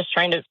kind of just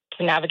trying to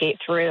navigate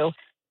through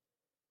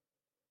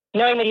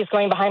knowing that he's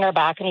going behind our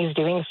back and he's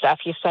doing stuff.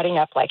 He's setting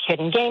up like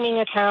hidden gaming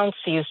accounts.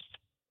 He's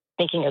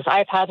thinking his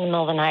iPad in the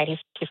middle of the night.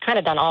 He's kind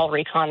of done all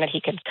recon that he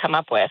could come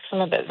up with.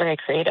 Some of it very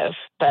creative,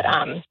 but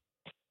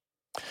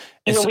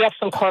you know, we have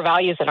some core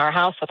values in our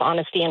house with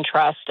honesty and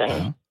trust,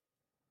 and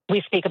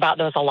we speak about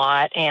those a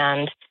lot.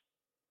 And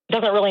it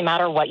doesn't really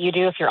matter what you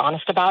do if you're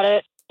honest about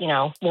it. You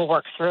know, we'll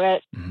work through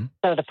it.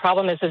 So the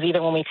problem is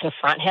either when we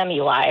confront him,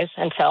 he lies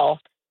until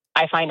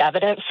I find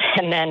evidence,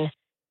 and then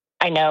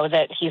I know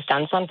that he's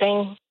done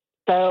something.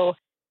 So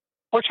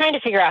we're trying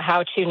to figure out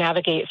how to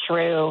navigate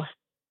through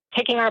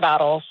taking our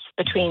battles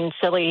between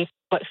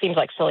what seems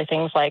like silly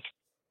things like,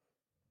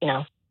 you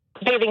know,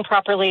 bathing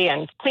properly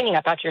and cleaning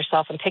up after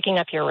yourself and picking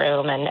up your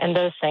room and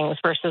those things,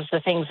 versus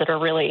the things that are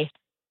really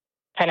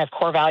kind of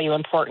core value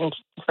important,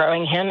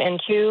 growing him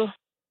into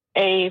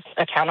a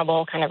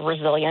accountable, kind of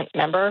resilient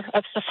member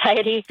of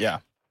society. Yeah.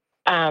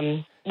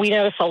 We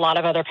notice a lot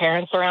of other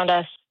parents around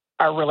us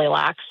are really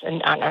lax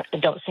and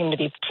don't seem to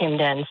be tuned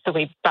in. So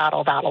we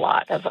battle that a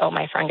lot of, oh,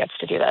 my friend gets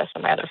to do this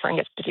and my other friend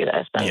gets to do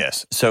this. And,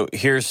 yes. So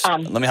here's,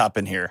 let me hop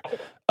in here.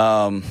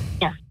 Yeah.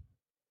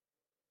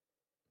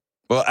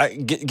 Well,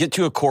 get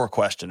to a core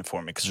question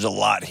for me, because there's a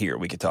lot here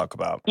we could talk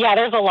about. Yeah,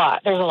 there's a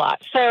lot.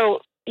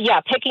 So,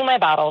 yeah, picking our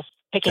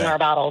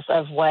battles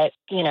of what,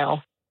 you know,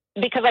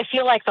 because I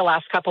feel like the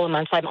last couple of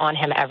months I'm on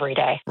him every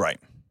day. Right.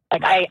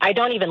 Like I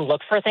don't even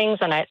look for things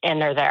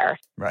and they're there.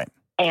 Right.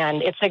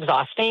 And it's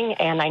exhausting.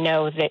 And I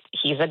know that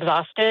he's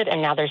exhausted.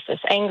 And now there's this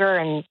anger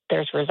and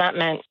there's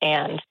resentment.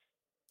 And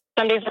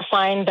some days are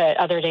fine, but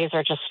other days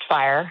are just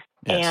fire.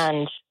 Yes.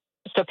 And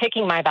so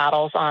picking my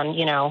battles on,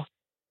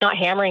 not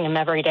hammering him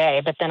every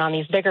day, but then on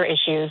these bigger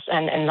issues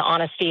and the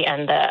honesty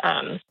and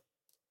the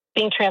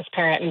being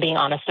transparent and being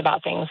honest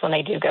about things when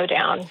they do go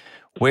down.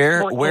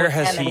 Where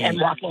has he and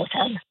walking with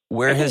him?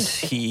 Where has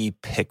he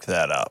picked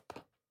that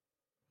up?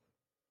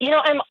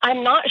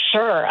 I'm not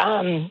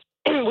sure.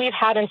 We've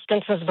had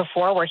instances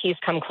before where he's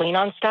come clean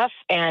on stuff,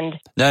 and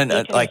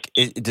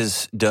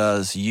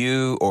does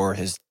you or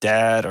his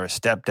dad or his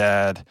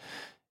stepdad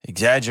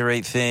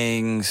exaggerate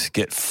things,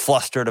 get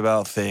flustered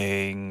about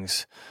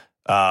things,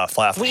 fly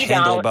off the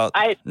handle about?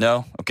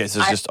 No? Okay,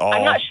 so it's just all...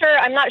 I'm not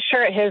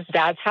sure at his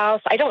dad's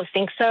house. I don't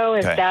think so.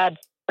 His dad's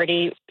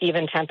pretty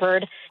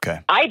even-tempered. Okay.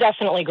 I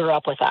definitely grew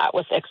up with that,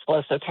 with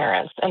explosive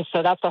parents. And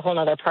so that's a whole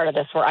other part of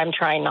this where I'm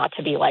trying not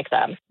to be like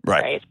them.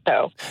 Right.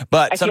 So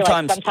but I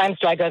sometimes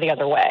do I go the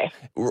other way.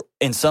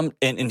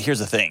 And here's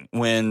the thing.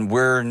 When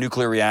we're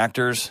nuclear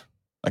reactors,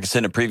 like I said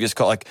in a previous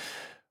call, like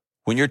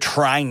when you're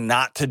trying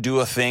not to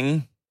do a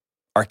thing,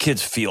 our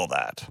kids feel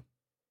that.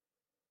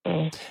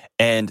 Mm.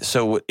 And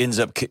so it ends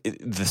up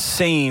the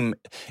same.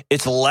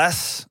 It's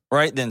less,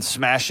 right, than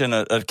smashing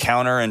a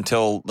counter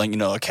until,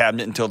 a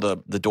cabinet until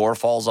the door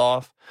falls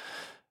off.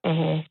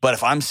 Mm-hmm. But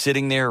if I'm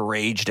sitting there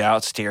raged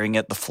out, staring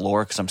at the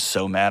floor because I'm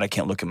so mad I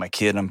can't look at my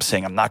kid, and I'm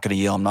saying, I'm not going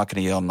to yell, I'm not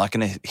going to yell, I'm not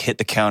going to hit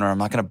the counter, I'm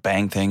not going to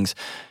bang things,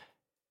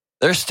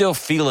 they're still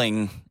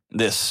feeling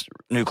this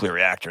nuclear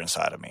reactor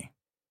inside of me.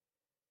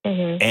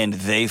 Mm-hmm. And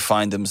they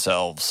find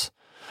themselves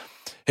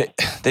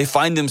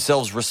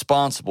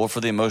responsible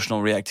for the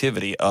emotional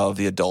reactivity of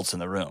the adults in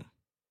the room.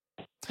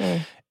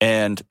 Mm.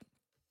 And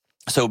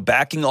so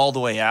backing all the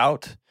way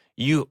out,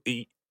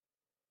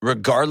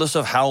 regardless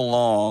of how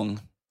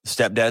long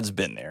stepdad's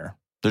been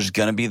there's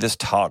going to be this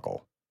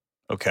toggle,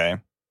 okay?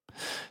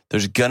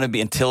 There's going to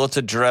be, until it's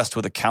addressed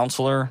with a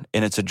counselor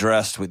and it's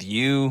addressed with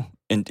you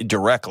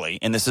directly,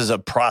 and this is a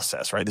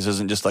process, right? This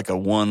isn't just like a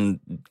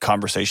one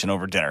conversation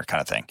over dinner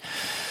kind of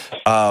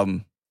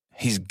thing.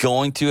 He's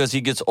going to, as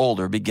he gets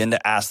older, begin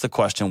to ask the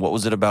question, what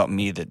was it about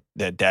me that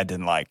dad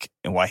didn't like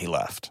and why he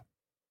left?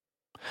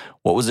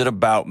 What was it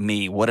about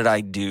me? What did I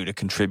do to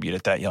contribute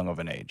at that young of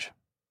an age?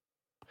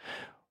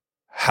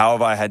 How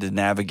have I had to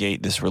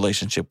navigate this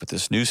relationship with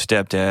this new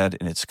stepdad?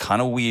 And it's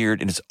kind of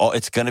weird, and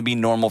it's going to be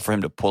normal for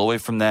him to pull away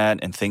from that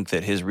and think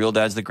that his real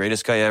dad's the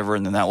greatest guy ever,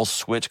 and then that will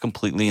switch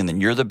completely, and then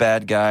you're the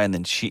bad guy, and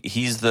then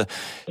he's the...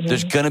 Mm-hmm.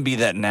 There's going to be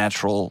that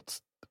natural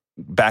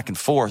back and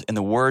forth. And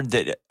the word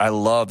that I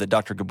love that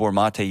Dr. Gabor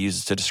Mate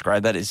uses to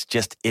describe that is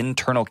just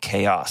internal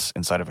chaos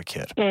inside of a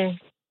kid. Mm.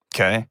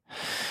 Okay?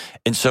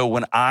 And so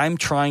when I'm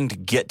trying to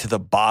get to the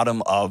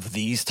bottom of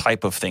these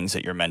type of things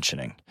that you're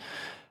mentioning,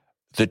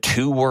 the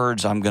two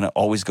words I'm going to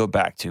always go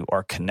back to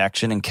are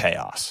connection and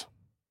chaos.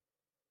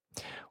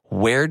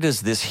 Where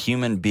does this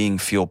human being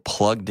feel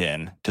plugged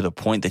in to the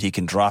point that he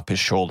can drop his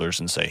shoulders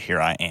and say, here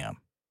I am?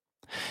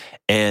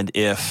 And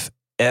if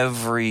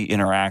every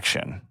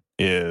interaction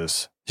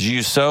is, did you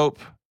use soap?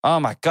 Oh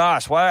my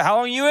gosh, why? How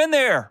are you in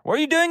there? What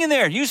are you doing in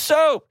there? Use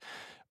soap.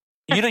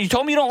 You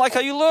told me you don't like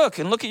how you look,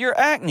 and look at your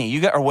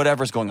acne. Or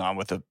whatever's going on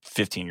with a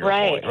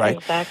 15-year-old boy, right?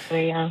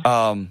 Exactly,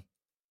 yeah.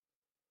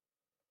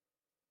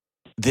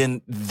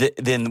 Then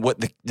what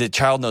the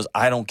child knows,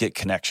 I don't get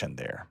connection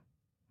there.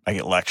 I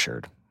get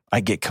lectured. I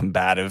get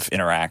combative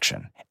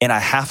interaction. And I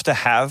have to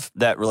have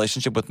that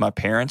relationship with my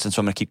parents, and so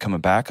I'm going to keep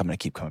coming back. I'm going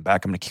to keep coming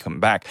back. I'm going to keep coming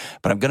back.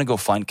 But I'm going to go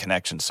find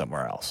connection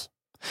somewhere else.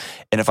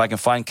 And if I can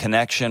find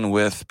connection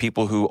with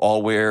people who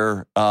all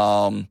wear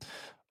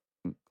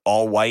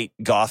all white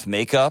goth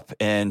makeup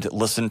and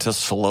listen to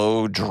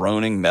slow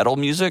droning metal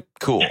music,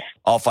 cool.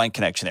 I'll find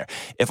connection there.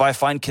 If I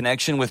find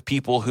connection with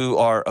people who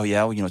are, oh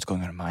yeah, well, you know what's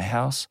going on in my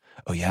house?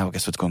 Oh yeah, well,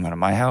 guess what's going on in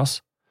my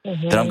house?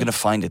 Mm-hmm. Then I'm going to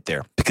find it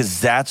there,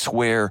 because that's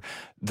where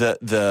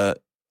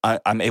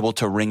I'm able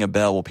to ring a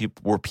bell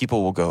where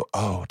people will go,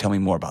 oh, tell me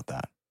more about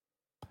that.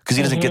 Because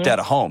he doesn't get that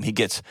at home. He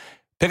gets,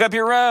 pick up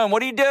your room.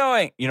 What are you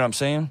doing? You know what I'm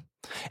saying?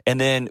 And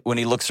then when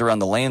he looks around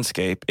the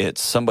landscape,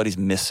 it's somebody's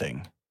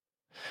missing.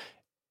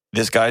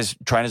 This guy's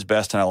trying his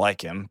best and I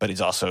like him, but he's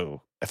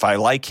also, if I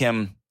like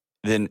him,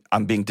 then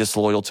I'm being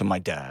disloyal to my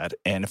dad.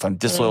 And if I'm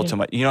disloyal to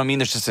you know what I mean?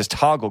 There's just this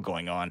toggle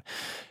going on.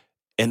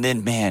 And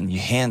then, man, you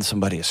hand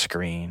somebody a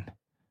screen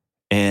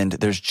and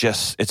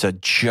it's a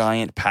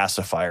giant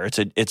pacifier. It's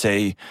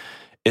a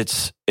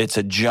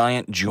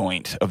giant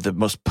joint of the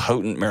most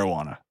potent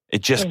marijuana.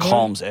 It just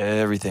calms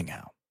everything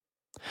out.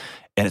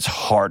 And it's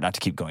hard not to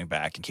keep going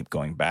back and keep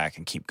going back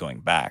and keep going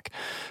back.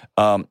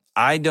 Here's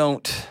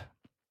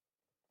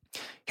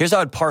how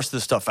I'd parse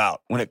this stuff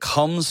out. When it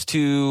comes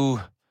to,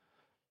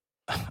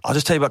 I'll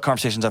just tell you about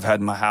conversations I've had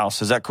in my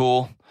house. Is that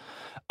cool?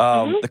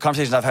 The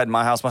conversations I've had in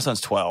my house, my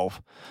son's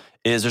 12,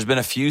 is there's been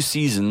a few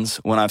seasons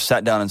when I've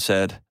sat down and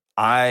said,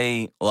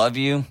 I love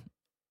you,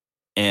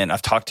 and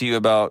I've talked to you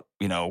about,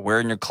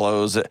 wearing your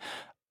clothes.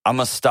 I'm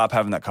going to stop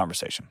having that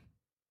conversation.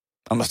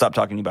 I'm going to stop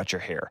talking to you about your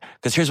hair.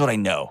 Because here's what I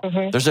know.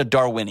 There's a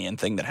Darwinian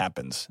thing that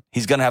happens.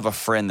 He's going to have a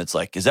friend that's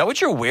like, is that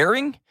what you're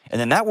wearing? And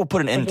then that will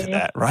put an end to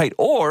that, right?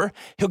 Or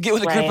he'll get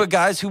with a group of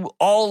guys who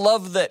all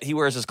love that he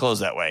wears his clothes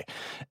that way.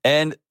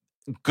 And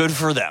good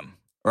for them,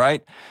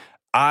 right?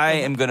 I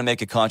am going to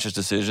make a conscious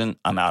decision.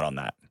 I'm out on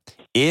that.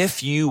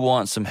 If you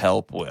want some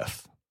help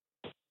with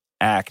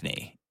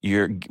acne,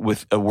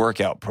 with a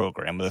workout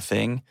program, with a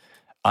thing,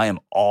 I am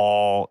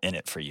all in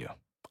it for you.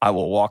 I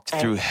will walk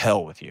through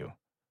hell with you.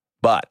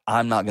 But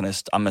I'm going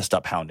to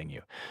stop hounding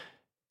you.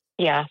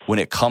 Yeah. When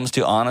it comes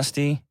to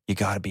honesty, you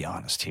got to be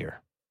honest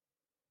here.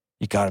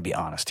 You got to be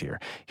honest here.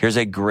 Here's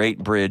a great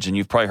bridge, and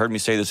you've probably heard me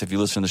say this if you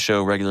listen to the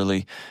show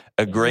regularly.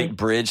 A great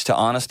bridge to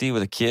honesty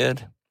with a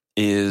kid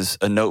is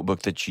a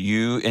notebook that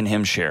you and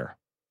him share.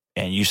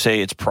 And you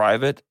say it's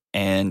private,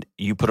 and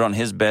you put it on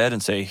his bed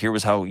and say, here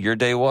was how your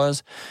day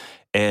was.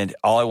 And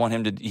all I want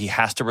him to, he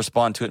has to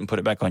respond to it and put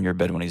it back on your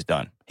bed when he's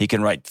done. He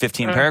can write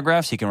 15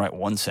 paragraphs. He can write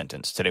one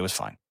sentence. Today was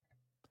fine.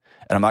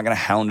 And I'm not going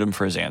to hound him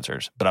for his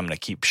answers, but I'm going to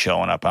keep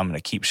showing up.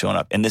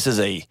 And this is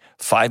a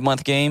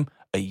 5-month game,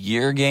 a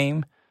year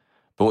game.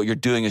 But what you're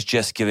doing is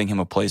just giving him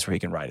a place where he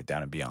can write it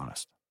down and be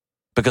honest.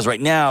 Because right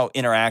now,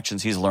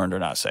 interactions he's learned are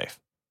not safe.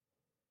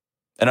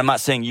 And I'm not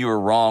saying you were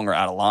wrong or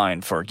out of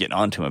line for getting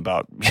onto him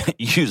about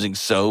using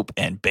soap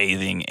and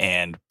bathing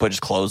and put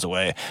his clothes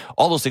away.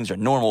 All those things are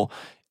normal.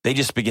 They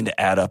just begin to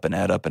add up and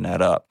add up and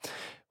add up.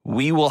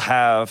 We will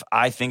have,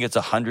 I think it's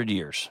 100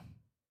 years.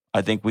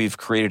 I think we've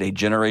created a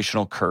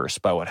generational curse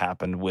by what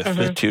happened with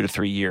the 2 to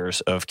 3 years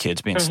of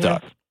kids being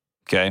stuck.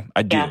 Okay?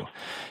 I do. Yeah.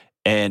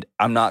 And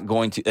I'm not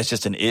going to, that's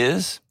just an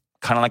is.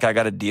 Kind of like I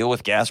got to deal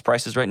with gas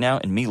prices right now,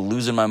 and me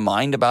losing my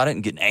mind about it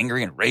and getting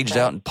angry and raged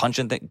out and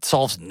punching things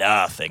solves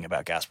nothing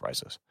about gas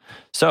prices.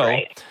 So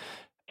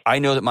I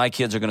know that my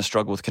kids are going to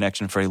struggle with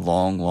connection for a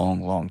long,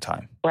 long, long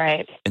time.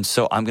 Right. And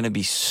so I'm going to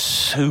be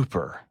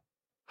super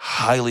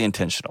highly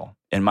intentional.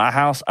 In my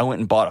house, I went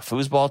and bought a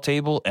foosball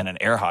table and an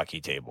air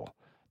hockey table.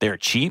 They're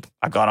cheap.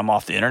 I got them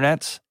off the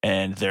internet,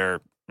 and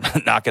they're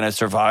not going to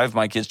survive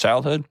my kid's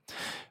childhood.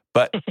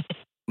 But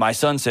my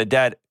son said,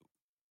 Dad,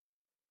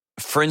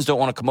 friends don't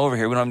want to come over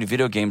here. We don't have any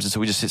video games, and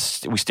so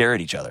we stare at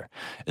each other.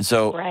 And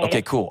so,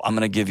 okay, cool. I'm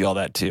going to give you all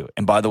that too.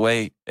 And by the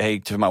way, hey,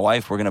 to my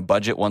wife, we're going to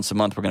budget once a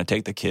month. We're going to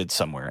take the kids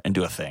somewhere and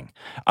do a thing.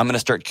 I'm going to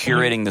start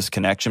curating this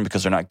connection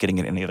because they're not getting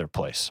it any other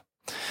place.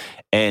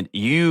 And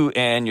you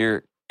and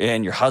your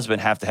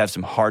husband have to have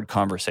some hard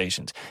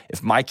conversations.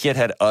 If my kid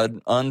had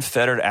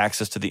unfettered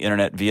access to the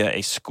internet via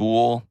a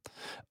school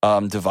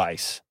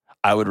device,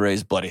 I would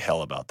raise bloody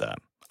hell about that.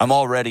 I'm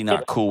already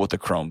not cool with the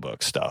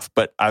Chromebook stuff,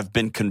 but I've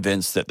been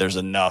convinced that there's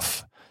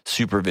enough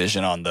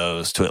supervision on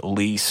those to at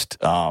least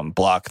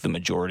block the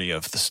majority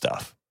of the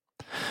stuff.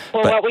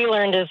 Well, what we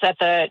learned is at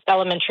the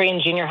elementary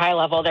and junior high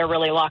level, they're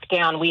really locked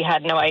down. We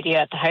had no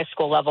idea at the high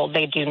school level.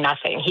 They do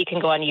nothing. He can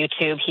go on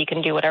YouTube. He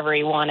can do whatever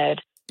he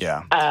wanted.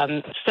 Yeah.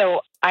 So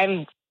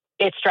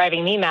it's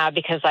driving me mad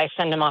because I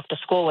send him off to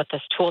school with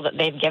this tool that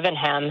they've given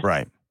him.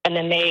 Right. And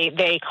then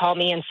they call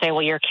me and say,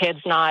 well, your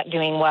kid's not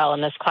doing well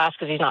in this class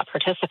because he's not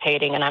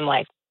participating. And I'm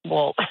like,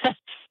 well,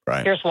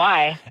 here's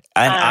why.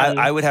 And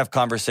I would have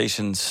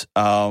conversations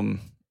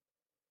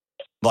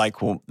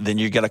like, well, then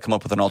you got to come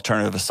up with an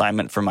alternative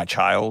assignment for my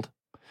child.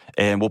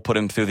 And we'll put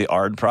him through the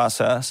ARD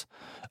process.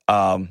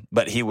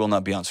 But he will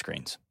not be on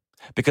screens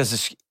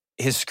because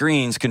his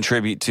screens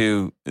contribute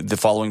to the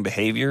following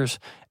behaviors.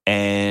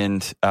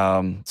 And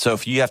so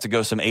if you have to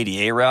go some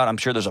ADA route, I'm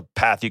sure there's a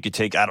path you could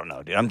take. I don't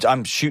know, dude.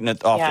 I'm shooting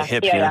it off the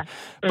hip here.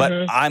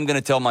 But I'm going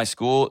to tell my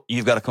school,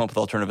 you've got to come up with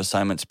alternative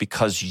assignments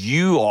because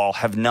you all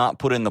have not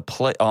put in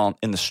the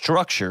in the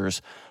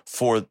structures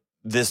for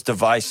this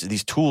device,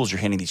 these tools you're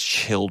handing these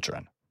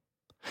children.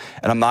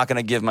 And I'm not going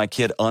to give my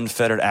kid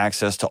unfettered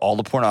access to all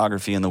the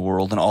pornography in the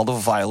world and all the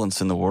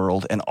violence in the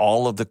world and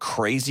all of the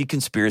crazy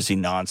conspiracy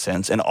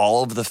nonsense and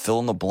all of the fill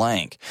in the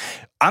blank.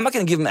 I'm not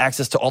going to give him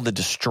access to all the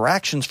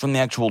distractions from the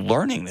actual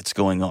learning that's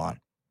going on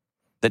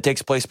that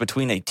takes place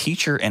between a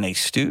teacher and a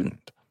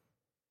student.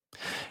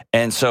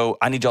 And so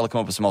I need y'all to come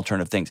up with some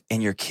alternative things.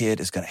 And your kid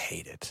is going to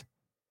hate it.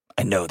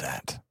 I know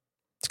that.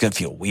 It's going to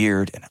feel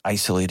weird and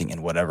isolating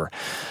and whatever.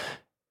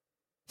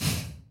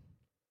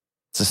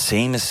 It's the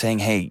same as saying,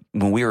 hey,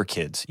 when we were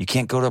kids, you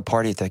can't go to a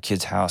party at that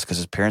kid's house because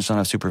his parents don't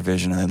have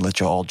supervision and they let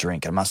you all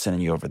drink. I'm not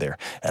sending you over there.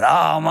 And,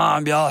 oh,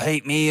 Mom, y'all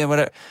hate me and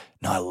whatever.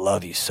 No, I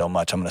love you so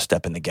much. I'm going to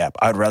step in the gap.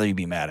 I'd rather you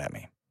be mad at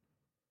me.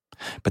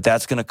 But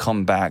that's going to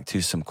come back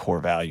to some core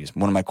values.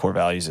 One of my core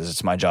values is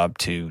it's my job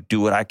to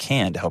do what I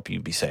can to help you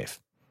be safe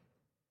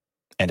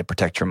and to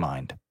protect your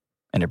mind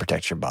and to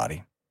protect your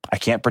body. I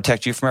can't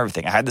protect you from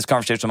everything. I had this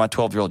conversation with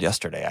my 12-year-old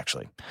yesterday,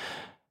 actually.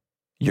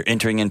 You're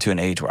entering into an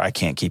age where I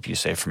can't keep you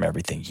safe from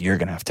everything. You're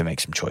going to have to make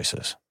some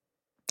choices.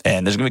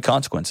 And there's going to be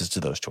consequences to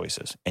those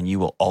choices. And you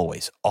will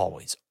always,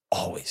 always,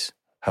 always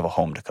have a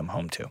home to come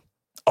home to.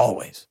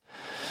 Always.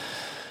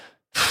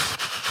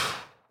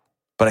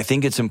 But I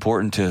think it's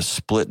important to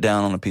split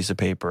down on a piece of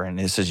paper, and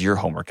this is your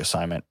homework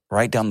assignment.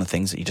 Write down the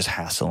things that you just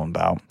hassle him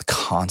about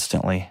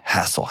constantly.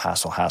 Hassle.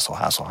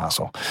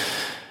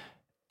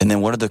 And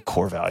then what are the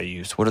core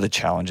values? What are the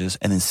challenges?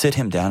 And then sit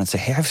him down and say,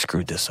 hey, I've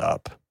screwed this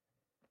up.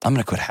 I'm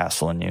going to quit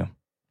hassling you.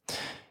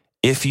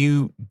 If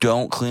you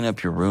don't clean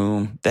up your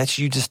room, that's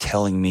you just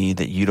telling me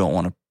that you don't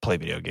want to play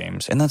video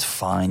games. And that's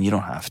fine. You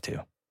don't have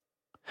to.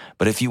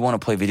 But if you want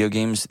to play video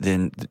games,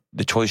 then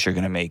the choice you're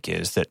going to make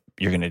is that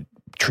you're going to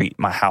treat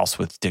my house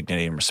with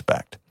dignity and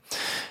respect.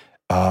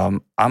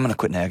 I'm going to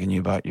quit nagging you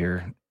about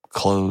your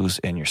clothes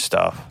and your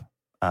stuff.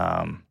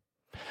 I'm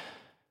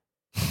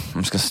just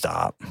going to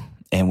stop.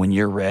 And when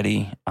you're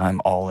ready,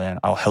 I'm all in.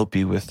 I'll help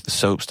you with the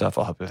soap stuff.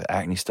 I'll help you with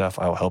acne stuff.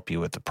 I'll help you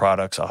with the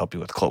products. I'll help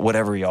you with clothes,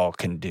 whatever y'all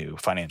can do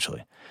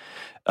financially.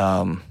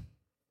 I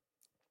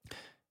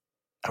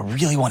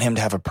really want him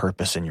to have a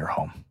purpose in your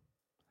home.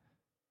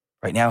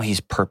 Right now, he's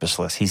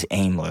purposeless, he's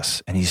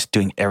aimless, and he's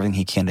doing everything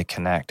he can to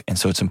connect. And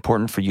so it's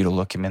important for you to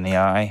look him in the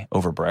eye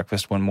over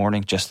breakfast one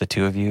morning, just the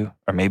two of you,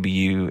 or maybe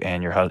you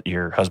and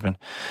your husband,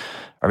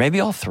 or maybe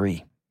all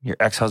three, your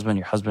ex-husband,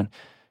 your husband,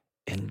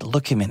 and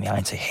look him in the eye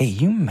and say, hey,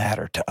 you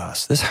matter to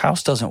us. This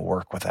house doesn't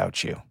work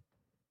without you.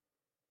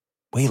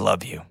 We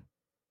love you.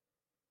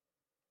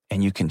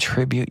 And you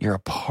contribute. You're a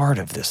part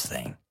of this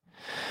thing.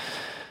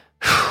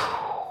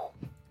 Because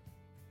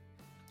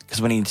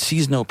when he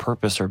sees no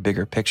purpose or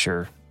bigger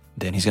picture,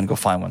 then he's going to go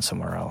find one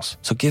somewhere else.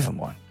 So give him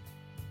one.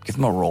 Give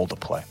him a role to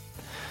play.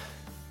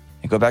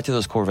 And go back to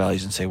those core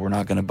values and say, we're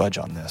not going to budge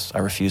on this. I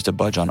refuse to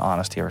budge on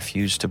honesty. I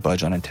refuse to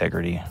budge on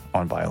integrity,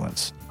 on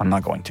violence. I'm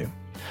not going to.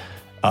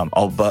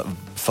 I'll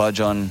fudge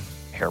on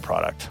hair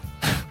product.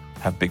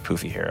 Have big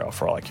poofy hair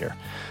for all I care.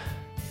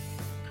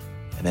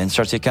 And then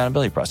starts the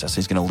accountability process.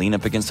 He's going to lean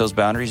up against those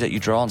boundaries that you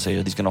draw and say,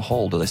 are these going to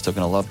hold? Are they still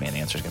going to love me? And the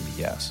answer is going to be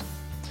yes.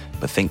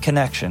 But think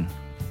connection.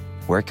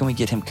 Where can we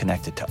get him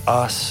connected to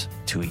us,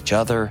 to each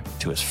other,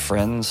 to his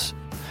friends?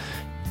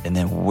 And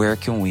then where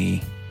can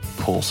we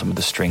pull some of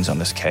the strings on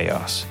this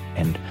chaos?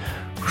 And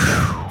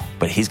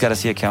but he's got to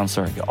see a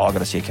counselor. You all got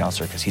to see a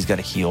counselor because he's got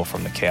to heal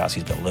from the chaos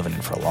he's been living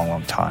in for a long,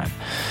 long time.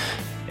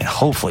 And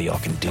hopefully y'all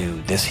can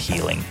do this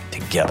healing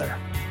together.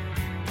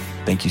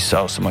 Thank you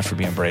so much for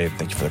being brave.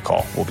 Thank you for the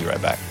call. We'll be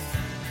right back.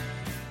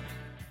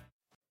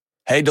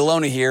 Hey,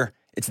 Delony here.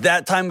 It's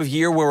that time of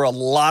year where a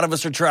lot of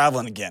us are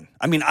traveling again.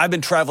 I mean, I've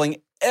been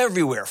traveling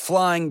everywhere,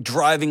 flying,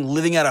 driving,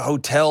 living out of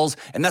hotels,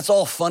 and that's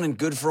all fun and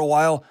good for a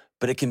while,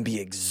 but it can be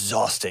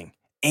exhausting.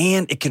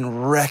 And it can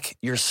wreck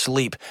your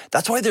sleep.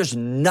 That's why there's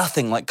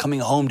nothing like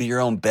coming home to your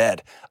own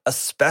bed,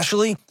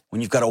 especially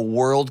when you've got a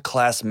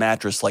world-class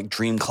mattress like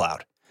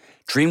DreamCloud.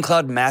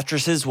 DreamCloud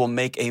mattresses will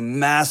make a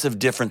massive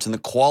difference in the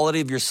quality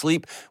of your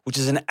sleep, which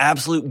is an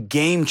absolute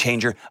game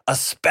changer,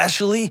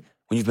 especially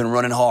when you've been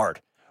running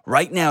hard.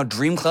 Right now,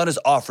 DreamCloud is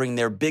offering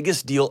their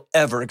biggest deal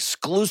ever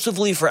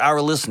exclusively for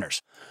our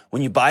listeners.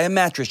 When you buy a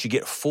mattress, you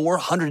get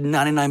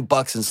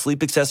 $499 in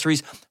sleep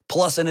accessories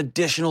plus an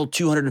additional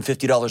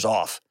 $250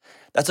 off.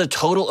 That's a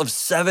total of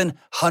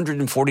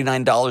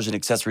 $749 in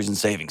accessories and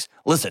savings.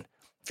 Listen,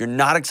 if you're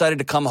not excited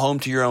to come home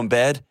to your own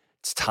bed,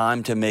 it's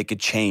time to make a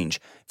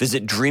change.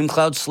 Visit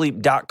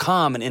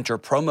DreamCloudSleep.com and enter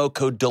promo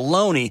code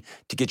Delony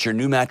to get your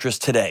new mattress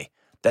today.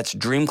 That's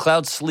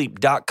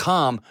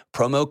DreamCloudSleep.com,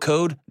 promo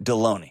code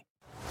Delony.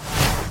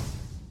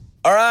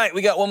 All right,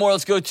 we got one more.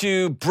 Let's go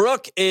to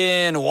Brooke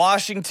in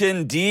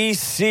Washington,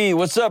 D.C.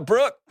 What's up,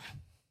 Brooke?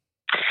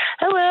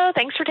 Hello,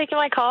 thanks for taking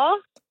my call.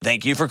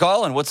 Thank you for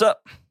calling. What's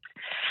up?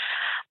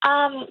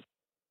 I'm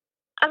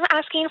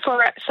asking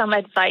for some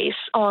advice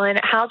on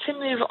how to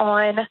move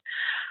on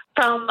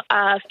from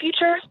a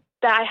future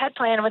that I had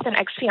planned with an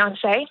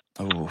ex-fiance,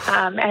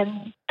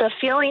 and the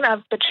feeling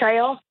of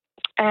betrayal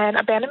and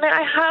abandonment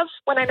I have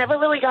when I never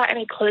really got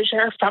any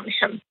closure from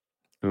him.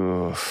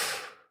 Oof.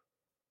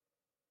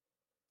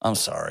 I'm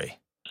sorry.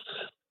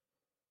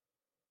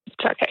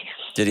 It's okay.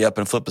 Did he up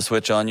and flip the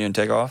switch on you and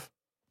take off?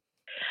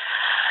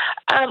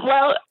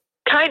 Well,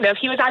 kind of.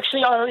 He was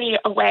actually already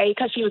away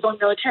because he was on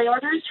military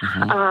orders.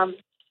 Mm-hmm.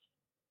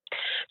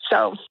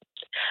 So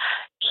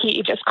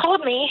he just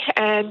called me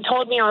and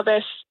told me all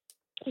this,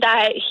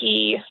 that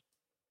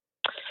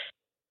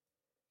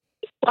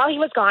while he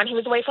was gone, he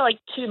was away for like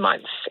 2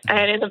 months.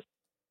 And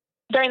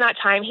during that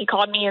time, he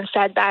called me and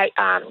said that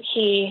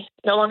he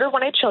no longer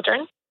wanted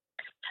children,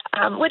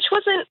 which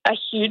wasn't a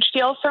huge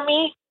deal for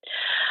me.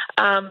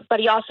 But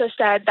he also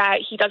said that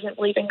he doesn't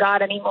believe in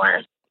God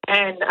anymore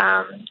and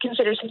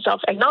considers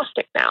himself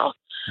agnostic now.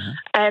 Mm-hmm.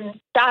 And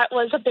that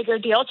was a bigger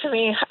deal to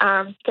me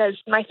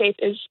because my faith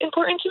is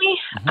important to me.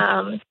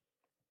 Mm-hmm.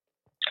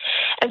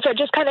 And so it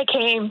just kind of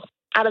came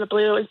out of the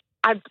blue.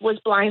 I was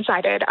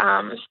blindsided.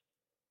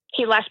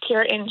 He left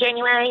here in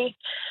January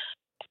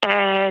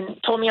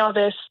and told me all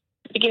this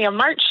beginning of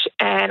March,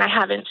 and I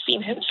haven't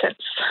seen him since.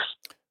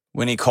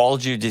 When he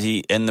called you, did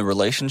he end the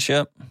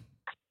relationship?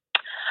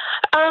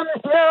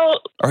 No.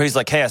 Or he's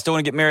like, hey, I still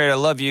want to get married. I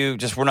love you.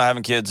 Just we're not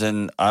having kids,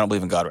 and I don't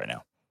believe in God right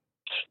now.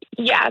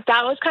 Yeah,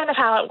 that was kind of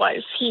how it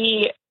was.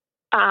 He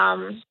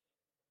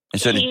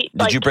And so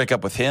did you break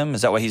up with him?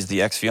 Is that why he's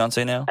the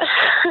ex-fiance now?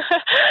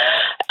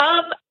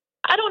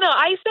 I don't know.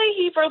 I say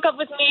he broke up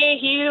with me.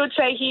 He would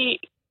say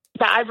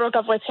that I broke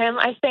up with him.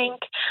 I think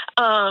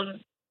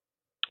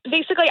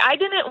basically I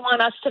didn't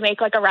want us to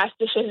make like a rash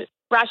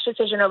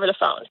decision over the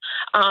phone.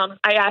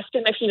 I asked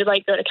him if he would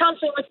like go to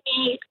counseling with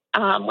me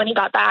when he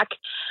got back,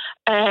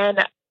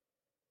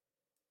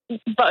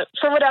 but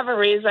for whatever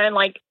reason,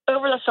 like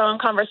over the phone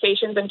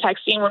conversations and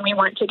texting when we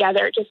weren't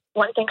together, just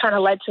one thing kind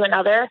of led to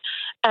another.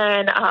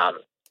 And I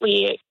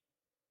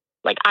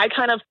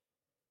kind of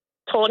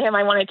told him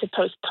I wanted to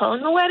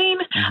postpone the wedding.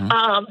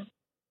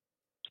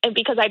 And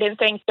because I didn't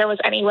think there was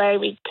any way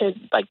we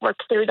could like work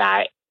through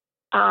that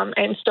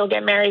and still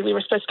get married. We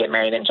were supposed to get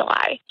married in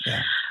July.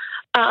 Yeah.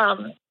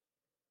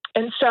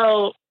 And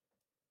so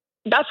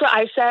that's what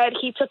I said.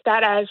 He took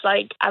that as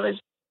like I was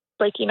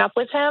breaking up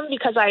with him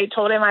because I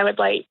told him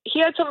he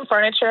had some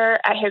furniture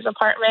at his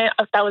apartment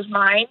that was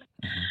mine.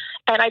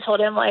 And I told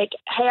him like,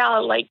 hey,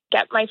 I'll like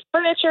get my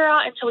furniture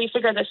out until we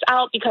figure this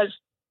out because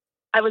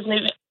I was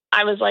moving.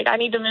 I was like, I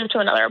need to move to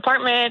another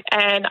apartment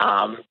and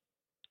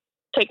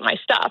take my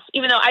stuff,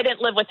 even though I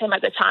didn't live with him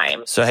at the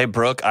time. So, hey,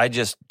 Brooke, I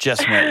just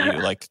met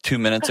you like 2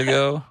 minutes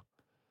ago.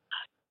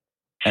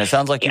 And it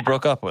sounds like you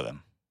broke up with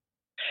him.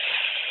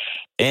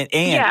 And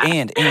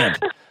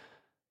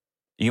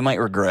you might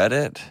regret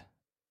it.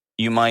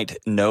 You might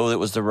know it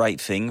was the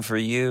right thing for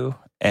you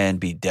and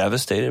be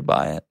devastated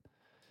by it.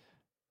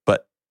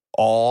 But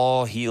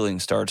all healing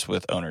starts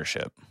with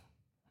ownership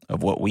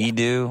of what we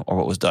do or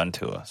what was done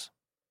to us.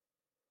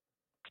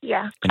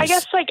 Yeah. I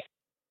guess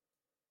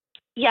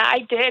I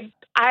did.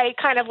 I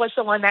kind of was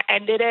the one that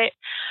ended it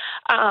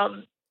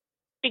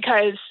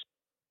because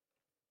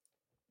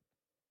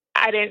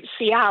I didn't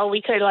see how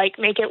we could like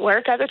make it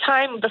work at the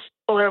time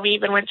before we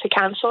even went to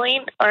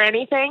counseling or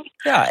anything.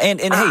 Yeah, and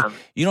hey,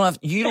 you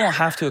don't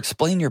have to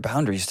explain your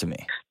boundaries to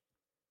me.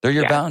 They're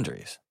your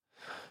boundaries.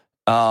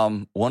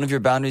 One of your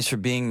boundaries for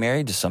being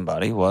married to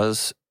somebody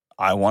was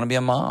I want to be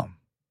a mom.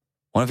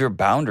 One of your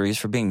boundaries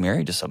for being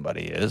married to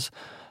somebody is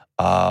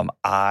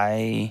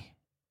I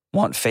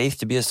want faith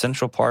to be a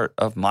central part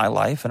of my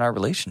life and our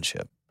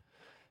relationship.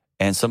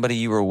 And somebody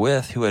you were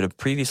with who had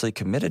previously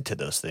committed to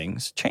those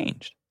things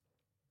changed.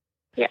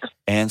 Yeah.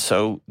 And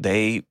so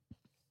they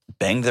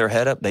banged their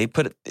head up. He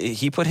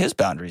put his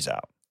boundaries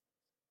out.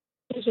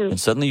 And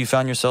suddenly you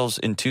found yourselves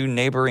in two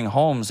neighboring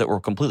homes that were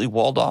completely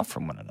walled off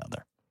from one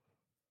another.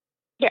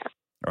 Yeah.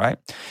 Right?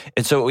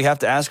 And so what we have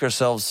to ask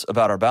ourselves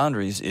about our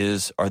boundaries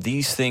is, are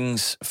these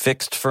things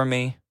fixed for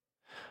me?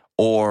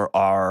 Or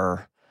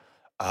are,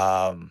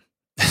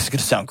 this is going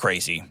to sound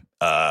crazy.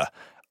 I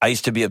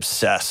used to be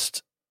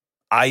obsessed.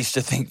 I used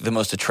to think the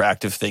most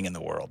attractive thing in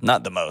the world,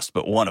 not the most,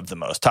 but one of the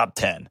most, top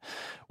 10,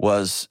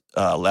 was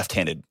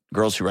left-handed,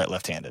 girls who write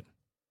left-handed.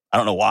 I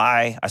don't know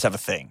why. I just have a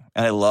thing.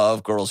 And I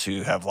love girls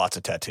who have lots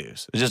of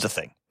tattoos. It's just a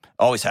thing.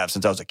 Always have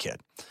since I was a kid.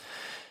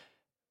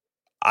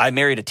 I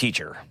married a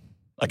teacher,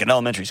 like an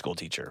elementary school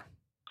teacher,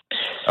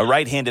 a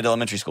right-handed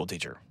elementary school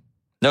teacher.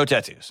 No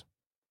tattoos,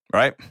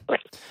 right?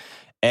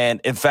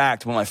 And in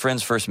fact, when my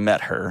friends first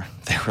met her,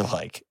 they were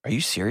like, are you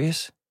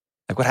serious?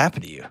 Like, what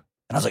happened to you?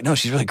 And I was like, no,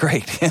 she's really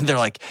great. And they're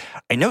like,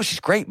 I know she's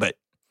great, but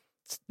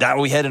it's not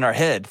what we had in our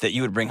head that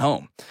you would bring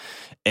home.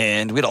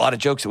 And we had a lot of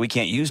jokes that we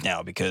can't use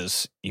now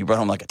because you brought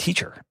home like a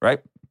teacher, right?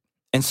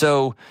 And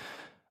so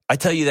I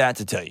tell you that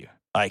to tell you,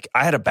 like,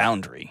 I had a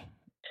boundary.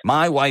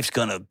 My wife's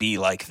going to be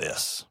like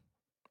this.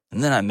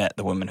 And then I met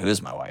the woman who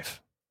is my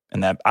wife.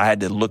 And that I had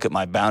to look at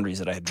my boundaries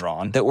that I had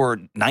drawn that were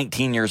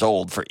 19 years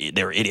old.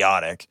 They were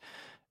idiotic.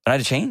 And I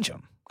had to change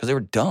them because they were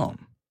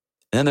dumb.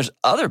 And then there's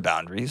other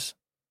boundaries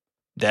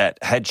that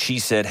had she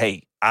said,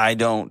 hey, I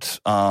don't,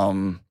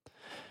 not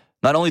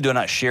only do I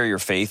not share your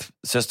faith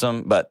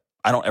system, but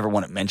I don't ever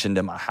want it mentioned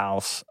in my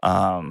house.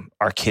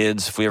 Our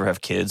kids, if we ever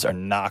have kids, are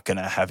not going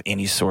to have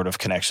any sort of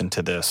connection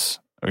to this.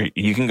 Or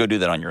you can go do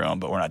that on your own,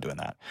 but we're not doing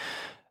that.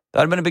 That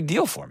would have been a big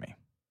deal for me.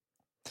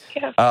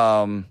 Yeah.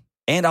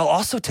 And I'll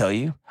also tell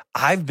you,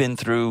 I've been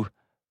through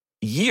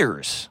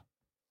years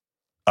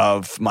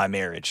of my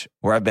marriage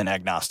where I've been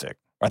agnostic.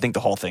 I think the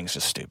whole thing's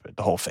just stupid.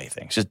 The whole faith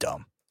thing's just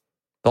dumb.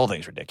 The whole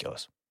thing's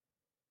ridiculous.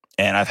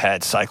 And I've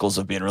had cycles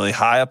of being really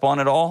high up on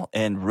it all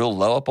and real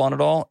low up on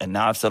it all. And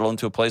now I've settled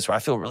into a place where I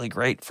feel really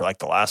great for like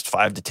the last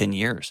 5 to 10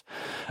 years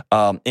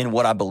in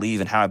what I believe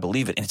and how I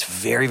believe it. And it's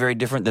very, very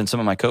different than some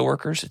of my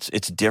coworkers.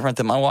 It's different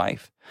than my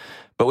wife.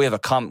 But we have a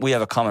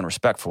common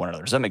respect for one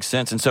another. Does that make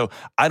sense? And so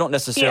I don't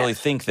necessarily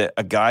think that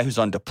a guy who's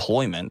on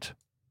deployment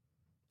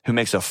who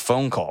makes a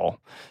phone call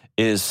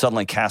is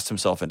suddenly cast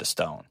himself into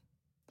stone.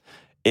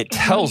 It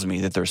tells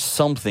me that there's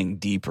something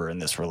deeper in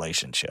this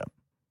relationship.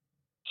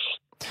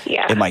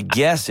 Yeah. And my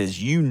guess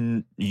is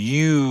you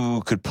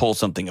could pull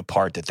something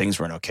apart that things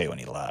weren't okay when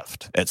he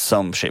left at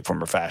some shape,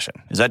 form, or fashion.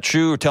 Is that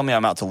true? Or tell me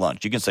I'm out to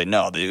lunch. You can say,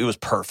 no, it was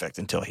perfect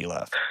until he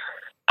left.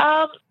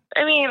 I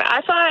mean,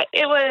 I thought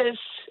it was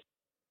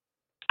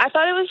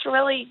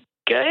really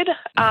good.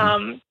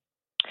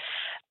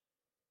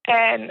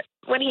 And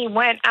when he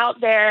went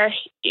out there,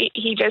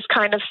 he just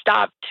kind of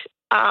stopped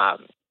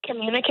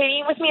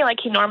communicating with me like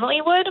he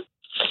normally would.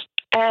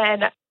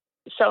 And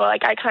so,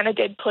 like, I kind of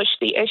did push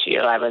the issue.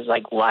 I was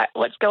like,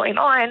 what's going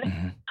on?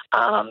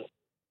 Mm-hmm.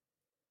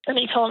 And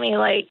he told me,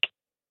 like,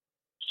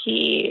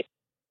 he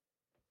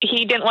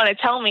didn't want to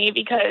tell me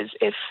because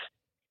if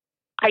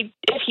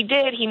he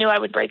did, he knew I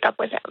would break up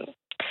with him.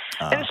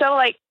 And so,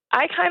 like,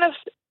 I kind of,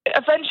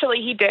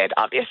 eventually he did,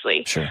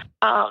 obviously. Sure.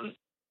 And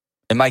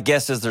my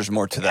guess is there's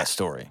more to that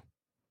story.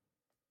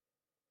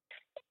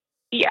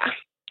 Yeah.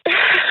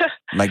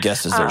 My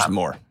guess is there's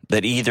more.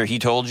 That either he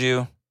told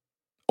you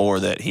or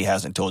that he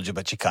hasn't told you,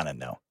 but you kind of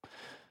know.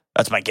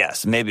 That's my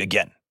guess. Maybe,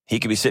 again, he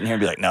could be sitting here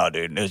and be like, no,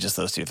 dude, it was just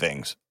those two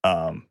things.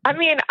 I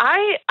mean,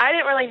 I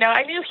didn't really know.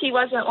 I knew he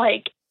wasn't,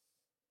 like,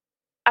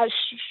 as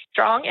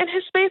strong in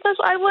his faith as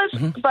I was.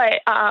 Mm-hmm.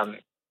 But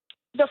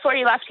before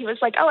he left, he was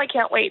like, oh, I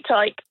can't wait till,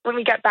 like, when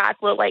we get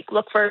back, we'll, like,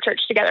 look for a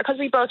church together. Because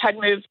we both had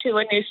moved to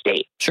a new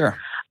state. Sure.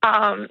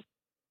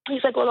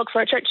 He's like, we'll look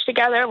for a church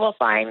together. We'll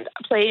find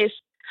a place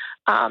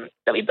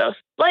that we both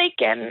like.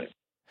 And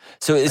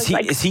so is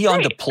he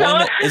on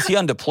deployment? Is he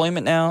on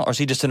deployment now, or is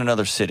he just in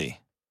another city?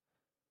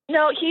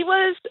 No, he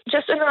was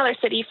just in another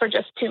city for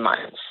just 2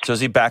 months. So is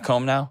he back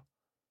home now?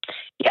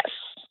 Yes.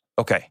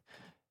 Okay.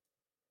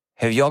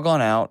 Have y'all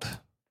gone out?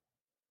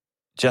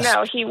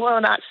 No, he will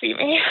not see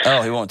me.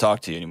 Oh, he won't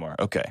talk to you anymore.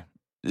 Okay.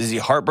 Is he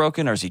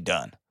heartbroken or is he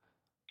done?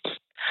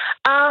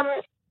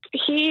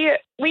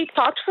 We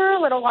talked for a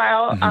little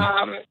while,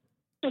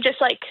 Mm-hmm.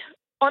 just like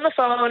on the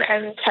phone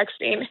and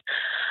texting.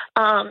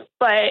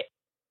 But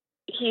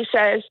he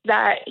says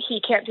that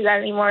he can't do that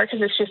anymore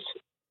because it's just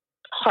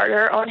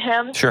harder on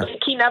him. Sure. Like,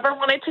 he never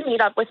wanted to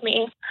meet up with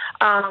me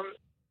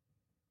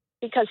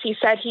because he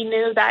said he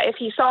knew that if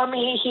he saw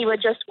me, he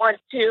would just want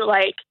to,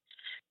 like,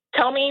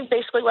 tell me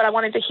basically what I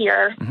wanted to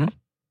hear, mm-hmm.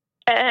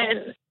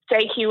 and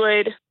say he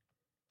would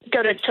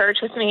go to church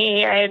with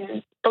me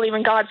and believe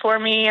in God for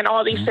me and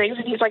all these mm-hmm. things.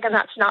 And he's like, and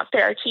that's not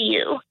fair to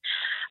you.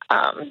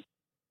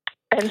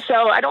 And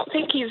so I don't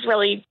think he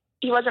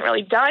wasn't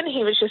really done.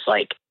 He was just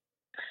like,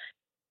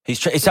 it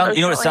sounds,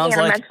 you know what it sounds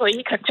like? Mentally,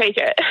 he couldn't take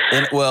it.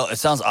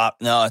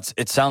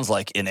 It sounds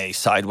like in a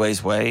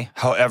sideways way.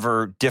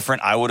 However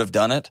different I would have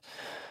done it,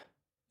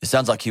 it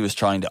sounds like he was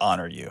trying to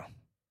honor you.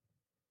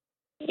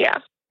 Yeah.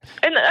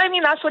 And I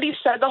mean, that's what he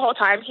said the whole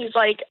time. He's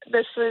like,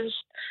 this is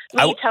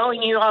me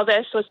telling you all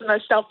this was the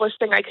most selfless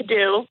thing I could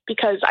do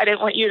because I didn't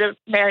want you to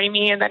marry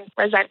me and then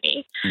resent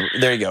me.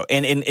 There you go.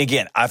 And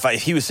again,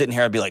 if he was sitting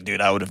here, I'd be like,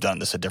 dude, I would have done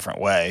this a different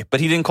way. But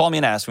he didn't call me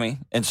and ask me.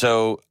 And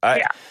so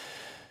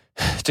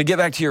to get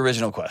back to your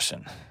original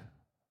question,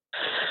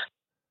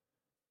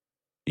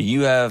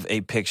 you have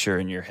a picture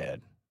in your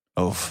head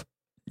of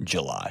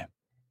July.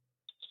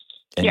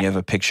 And you have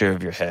a picture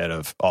of your head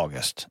of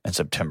August and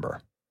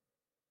September.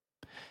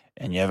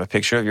 And you have a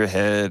picture of your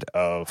head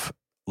of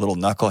little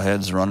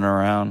knuckleheads running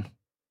around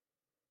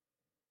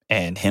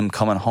and him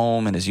coming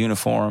home in his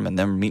uniform and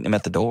them meeting him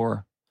at the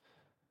door.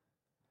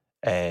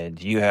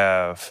 And you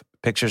have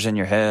pictures in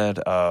your head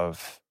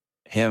of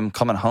him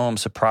coming home,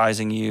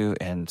 surprising you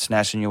and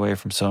snatching you away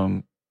from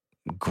some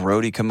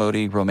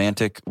grody-commody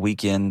romantic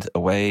weekend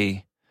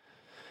away.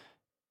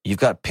 You've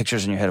got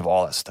pictures in your head of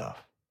all that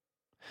stuff.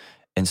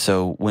 And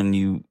so when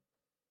you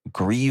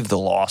grieve the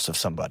loss of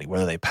somebody,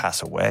 whether they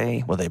pass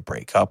away, whether they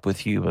break up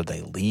with you, whether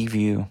they leave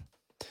you,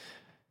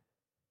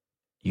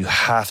 you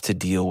have to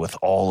deal with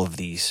all of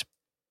these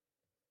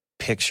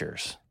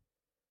pictures.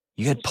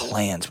 You had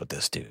plans with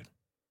this dude,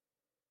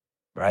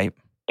 right?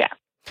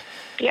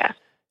 Yeah.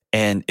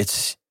 And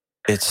it's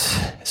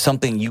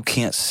something you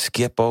can't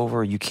skip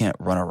over. You can't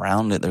run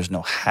around it. There's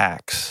no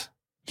hacks.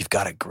 You've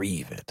got to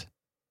grieve it.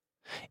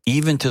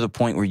 Even to the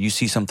point where you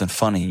see something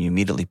funny and you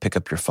immediately pick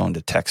up your phone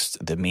to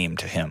text the meme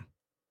to him.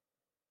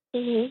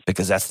 Mm-hmm.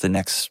 Because that's the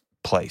next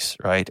place,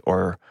 right?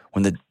 Or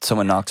when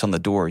someone knocks on the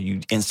door,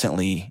 you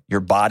instantly, your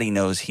body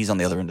knows he's on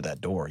the other end of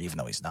that door, even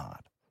though he's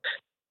not.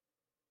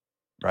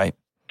 Right?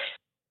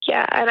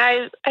 Yeah, and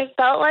I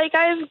felt like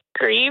I've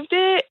grieved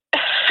it.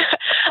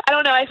 I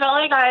don't know. I felt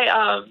like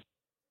I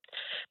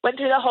went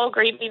through the whole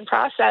grieving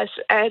process,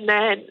 and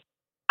then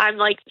I'm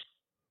like,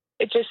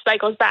 it just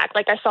cycles back.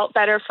 Like I felt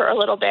better for a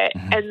little bit,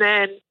 mm-hmm. and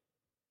then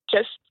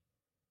just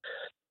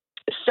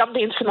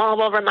something small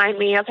will remind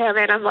me of him,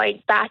 and I'm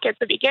like back at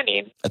the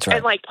beginning. That's right.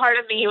 And like part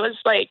of me was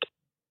like,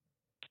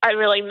 I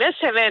really miss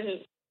him, and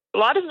a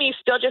lot of me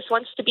still just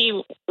wants to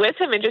be with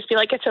him and just be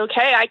like, it's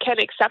okay. I can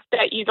accept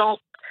that you don't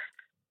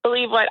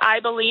believe what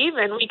I believe,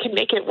 and we can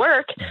make it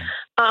work.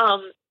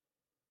 Mm-hmm.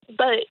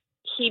 But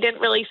he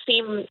didn't really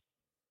seem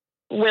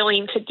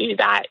willing to do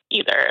that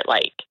either.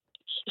 Like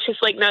he's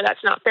just like, no,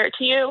 that's not fair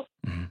to you.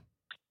 Mm-hmm.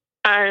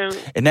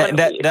 And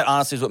that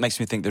honestly is what makes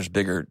me think there's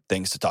bigger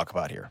things to talk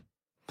about here.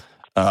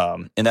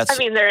 And that's, I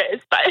mean, there is,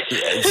 but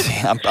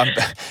I'm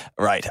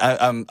right.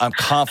 I'm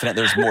confident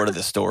there's more to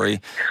this story.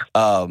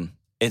 And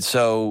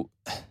so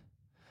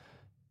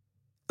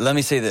let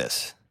me say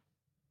this.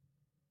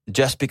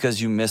 Just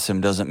because you miss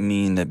him doesn't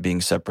mean that being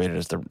separated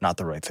is not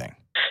the right thing.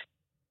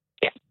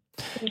 Yeah.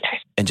 Okay.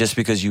 And just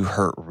because you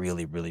hurt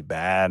really, really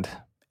bad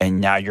and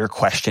now you're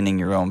questioning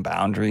your own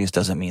boundaries,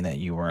 doesn't mean that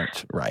you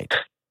weren't right.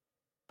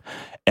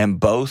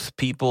 And both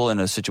people in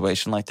a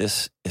situation like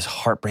this, as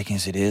heartbreaking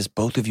as it is,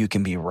 both of you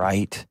can be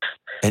right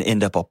and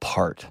end up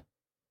apart.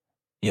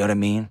 You know what I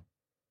mean?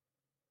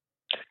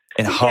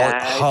 And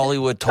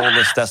Hollywood told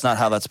us that's not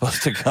how that's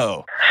supposed to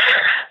go.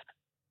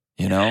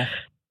 You know?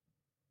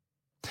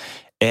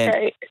 And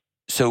Right.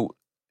 so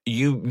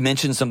you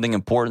mentioned something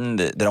important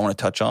that I want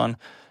to touch on.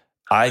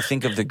 I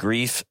think of the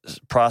grief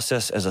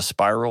process as a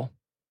spiral,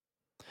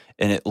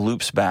 and it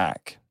loops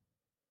back.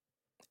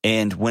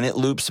 And when it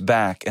loops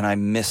back and I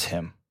miss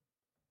him,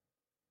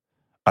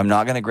 I'm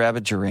not going to grab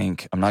a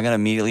drink. I'm not going to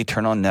immediately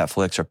turn on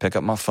Netflix or pick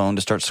up my phone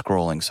to start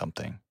scrolling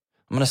something.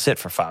 I'm going to sit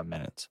for 5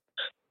 minutes.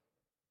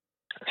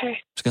 Okay.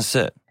 Just going to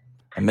sit.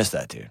 I miss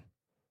that dude.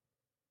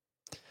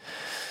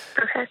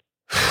 Okay.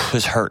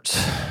 This hurts.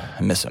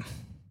 I miss him.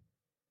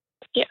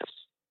 Yes.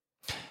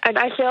 And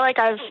I feel like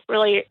I've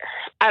really,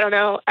 I don't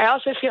know. I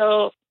also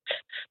feel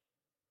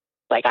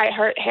like I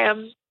hurt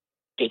him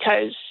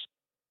because,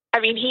 I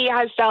mean, he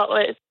has dealt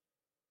with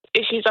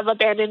issues of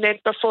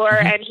abandonment before,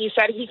 and he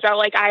said he felt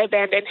like I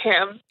abandoned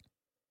him.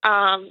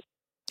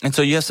 And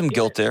so you have some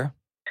guilt there.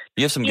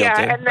 You have some guilt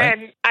there. Yeah, and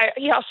then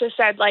he also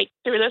said, like,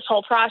 through this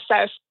whole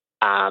process,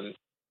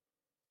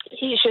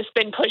 he's just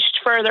been pushed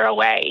further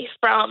away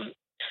from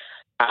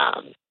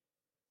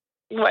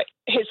what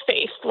his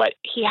faith, what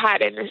he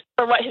had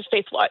or what his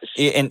faith was.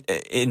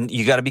 And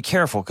you got to be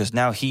careful because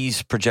now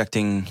he's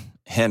projecting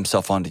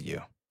himself onto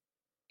you.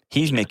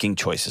 He's making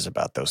choices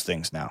about those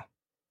things now,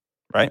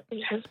 right?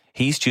 Mm-hmm.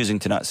 He's choosing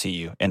to not see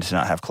you and to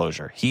not have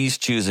closure. He's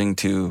choosing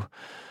to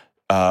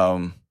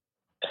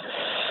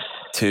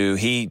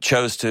he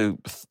chose to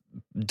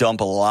dump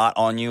a lot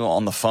on you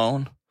on the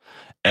phone,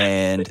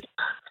 and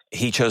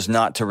he chose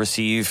not to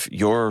receive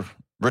your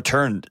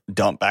return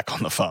dump back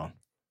on the phone,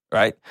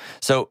 right?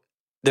 So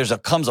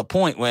comes a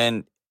point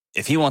when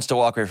if he wants to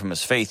walk away from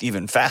his faith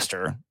even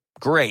faster,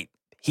 great.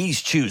 He's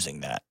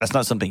choosing that. That's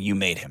not something you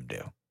made him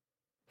do.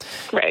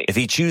 Right. If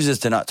he chooses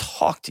to not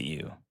talk to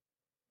you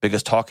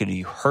because talking to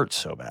you hurts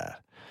so bad,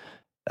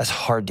 that's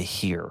hard to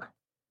hear.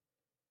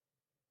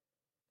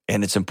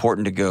 And it's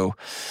important to go,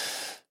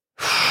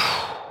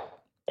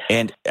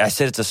 and I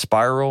said it's a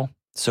spiral.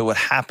 So what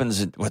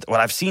happens, what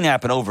I've seen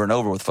happen over and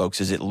over with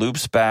folks is it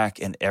loops back,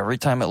 and every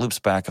time it loops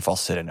back, if I'll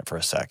sit in it for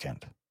a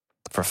second,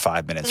 for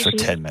 5 minutes, for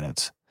 10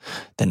 minutes,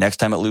 the next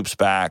time it loops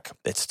back,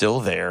 it's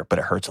still there, but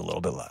it hurts a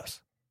little bit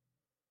less.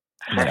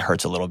 And then it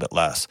hurts a little bit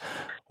less.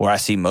 Where I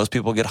see most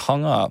people get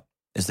hung up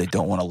is they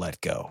don't want to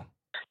let go.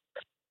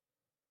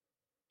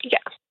 Yeah.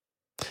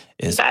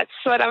 That's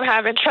what I'm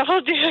having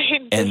trouble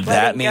doing. And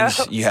that means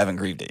you haven't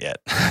grieved it yet,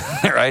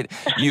 right?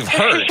 You've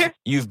hurt.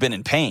 You've been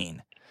in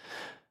pain.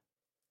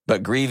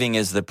 But grieving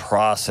is the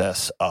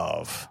process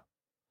of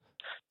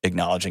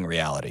acknowledging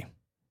reality.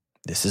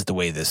 This is the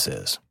way this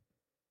is.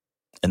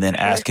 And then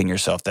asking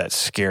yourself that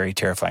scary,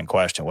 terrifying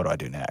question, what do I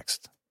do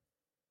next?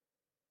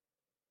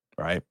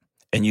 Right?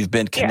 And you've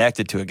been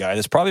connected to a guy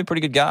that's probably a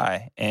pretty good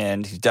guy,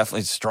 and he's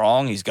definitely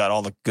strong. He's got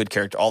all the good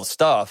character, all the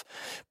stuff,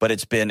 but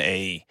it's been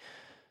an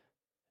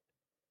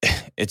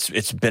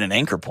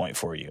anchor point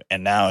for you.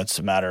 And now it's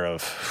a matter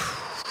of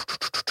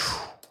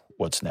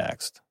what's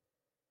next.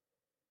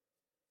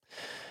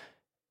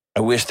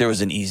 I wish there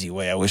was an easy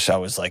way. I wish I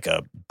was like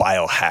a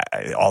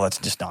biohack. All that's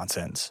just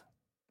nonsense.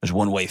 There's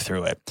one way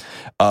through it.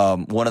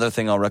 One other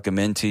thing I'll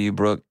recommend to you,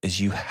 Brooke,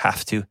 is you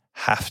have to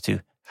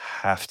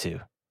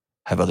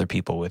have other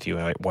people with you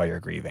while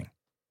you're grieving.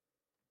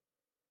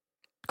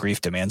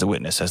 Grief demands a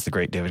witness, as the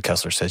great David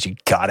Kessler says. You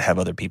got to have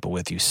other people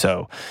with you.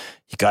 So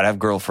you got to have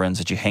girlfriends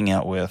that you hang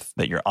out with,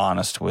 that you're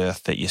honest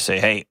with, that you say,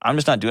 hey, I'm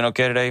just not doing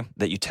okay today,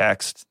 that you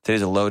text,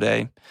 today's a low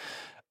day.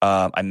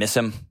 I miss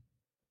him.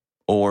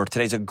 Or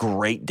today's a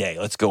great day.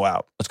 Let's go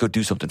out. Let's go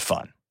do something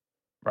fun,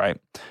 right?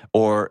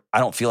 Or I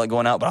don't feel like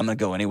going out, but I'm going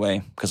to go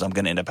anyway because I'm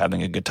going to end up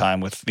having a good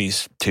time with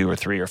these 2 or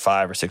 3 or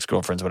 5 or 6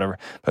 girlfriends, whatever.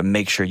 But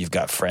make sure you've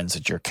got friends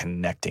that you're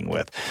connecting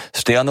with.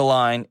 Stay on the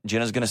line.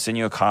 Jenna's going to send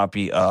you a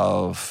copy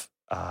of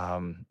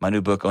my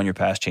new book, Own Your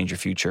Past, Change Your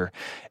Future,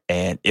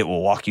 and it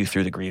will walk you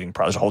through the grieving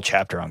process. There's a whole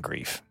chapter on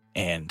grief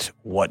and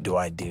what do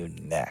I do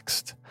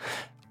next.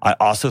 I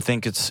also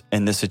think it's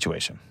in this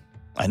situation.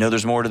 I know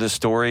there's more to this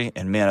story,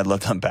 and man, I'd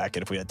love to unpack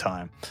it if we had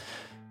time.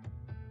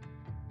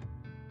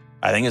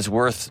 I think it's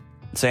worth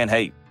saying,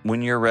 hey,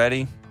 when you're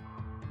ready,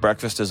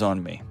 breakfast is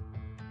on me.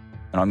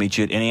 And I'll meet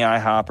you at any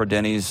IHOP or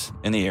Denny's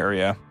in the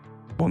area.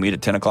 We'll meet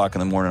at 10 o'clock in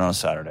the morning on a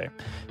Saturday.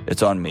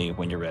 It's on me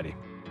when you're ready.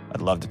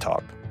 I'd love to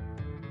talk.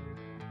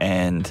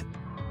 And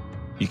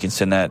you can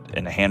send that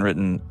in a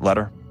handwritten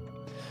letter,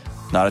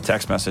 not a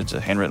text message,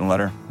 a handwritten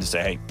letter. Just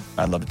say, hey,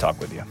 I'd love to talk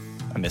with you.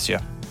 I miss you.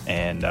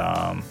 And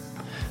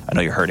I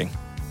know you're hurting,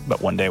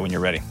 but one day when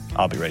you're ready,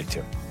 I'll be ready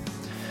too.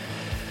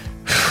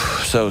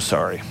 So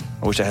sorry.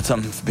 I wish I had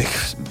some big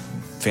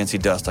fancy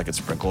dust I could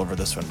sprinkle over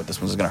this one, but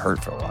this one's going to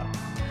hurt for a while.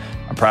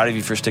 I'm proud of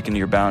you for sticking to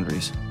your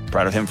boundaries.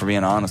 Proud of him for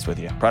being honest with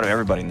you. Proud of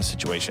everybody in this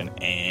situation.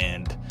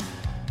 And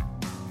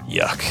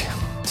yuck,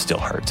 it still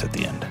hurts at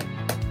the end.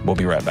 We'll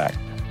be right back.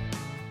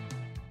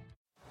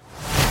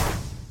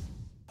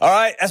 All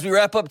right, as we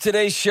wrap up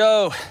today's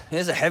show, it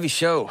is a heavy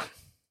show.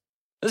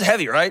 This is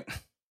heavy, right?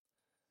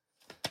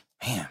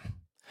 Man.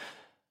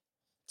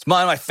 It's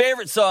one of my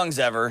favorite songs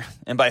ever.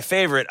 And by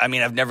favorite, I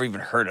mean I've never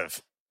even heard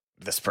of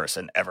this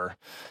person ever.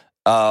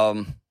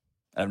 I've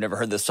never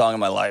heard this song in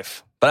my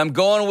life. But I'm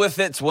going with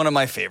it. It's one of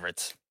my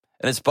favorites.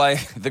 And it's by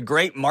the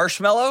great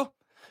Marshmello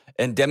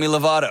and Demi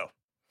Lovato.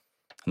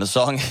 And the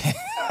song,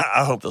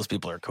 I hope those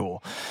people are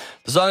cool.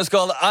 The song is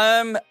called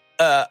I'm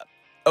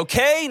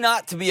Okay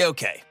Not to Be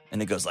Okay.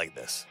 And it goes like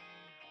this.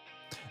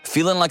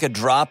 Feeling like a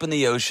drop in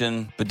the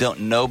ocean, but don't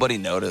nobody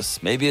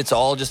notice. Maybe it's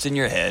all just in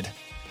your head.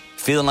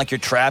 Feeling like you're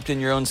trapped in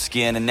your own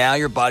skin, and now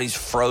your body's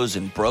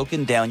frozen,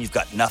 broken down, you've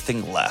got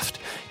nothing left.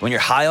 When you're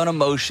high on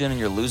emotion and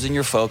you're losing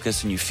your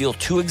focus and you feel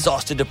too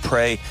exhausted to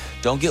pray,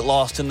 don't get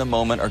lost in the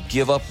moment or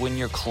give up when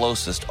you're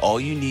closest. All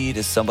you need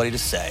is somebody to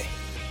say,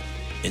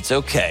 it's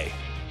okay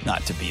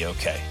not to be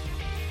okay.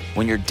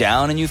 When you're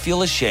down and you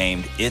feel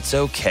ashamed, it's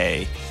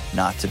okay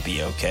not to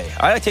be okay.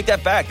 All right, I take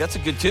that back. That's a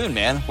good tune,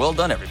 man. Well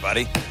done,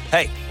 everybody.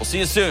 Hey, we'll see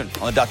you soon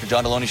on the Dr.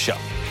 John Deloney Show.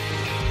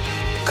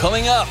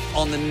 Coming up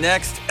on the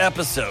next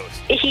episode.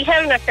 He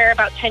had an affair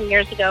about 10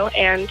 years ago,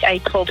 and I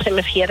told him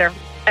if he had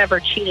ever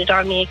cheated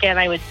on me again,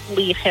 I would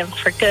leave him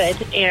for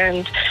good.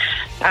 And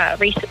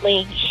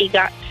recently, he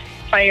got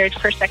fired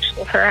for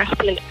sexual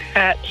harassment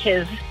at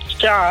his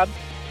job.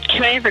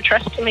 Can I ever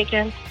trust him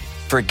again?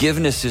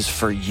 Forgiveness is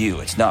for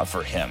you. It's not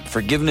for him.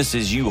 Forgiveness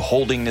is you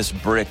holding this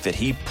brick that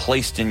he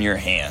placed in your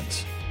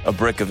hands. A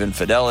brick of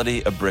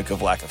infidelity, a brick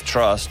of lack of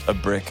trust, a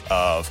brick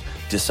of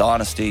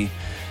dishonesty.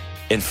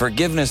 And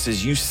forgiveness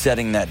is you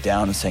setting that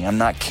down and saying, I'm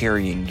not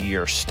carrying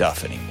your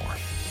stuff anymore.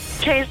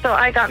 Okay, so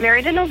I got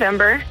married in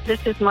November. This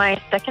is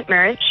my second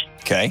marriage.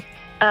 Okay.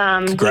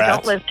 We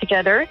don't live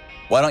together.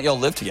 Why don't y'all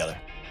live together?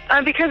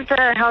 Because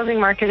the housing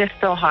market is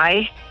still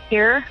high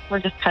here. We're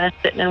just kind of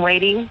sitting and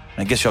waiting.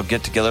 I guess y'all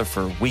get together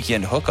for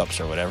weekend hookups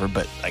or whatever,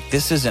 but like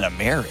this isn't a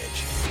marriage.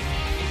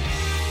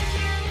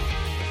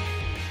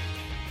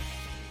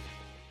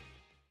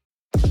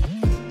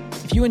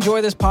 If you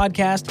enjoy this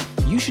podcast,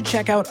 you should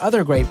check out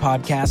other great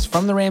podcasts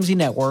from the Ramsey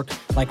Network,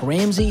 like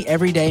Ramsey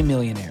Everyday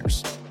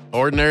Millionaires.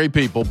 Ordinary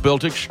people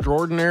built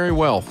extraordinary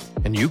wealth,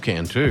 and you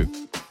can too.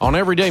 On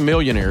Everyday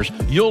Millionaires,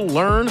 you'll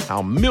learn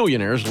how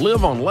millionaires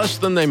live on less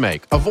than they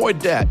make, avoid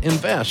debt,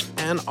 invest,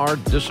 and are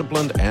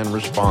disciplined and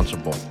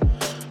responsible.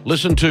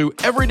 Listen to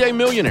Everyday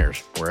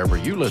Millionaires wherever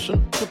you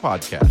listen to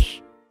podcasts.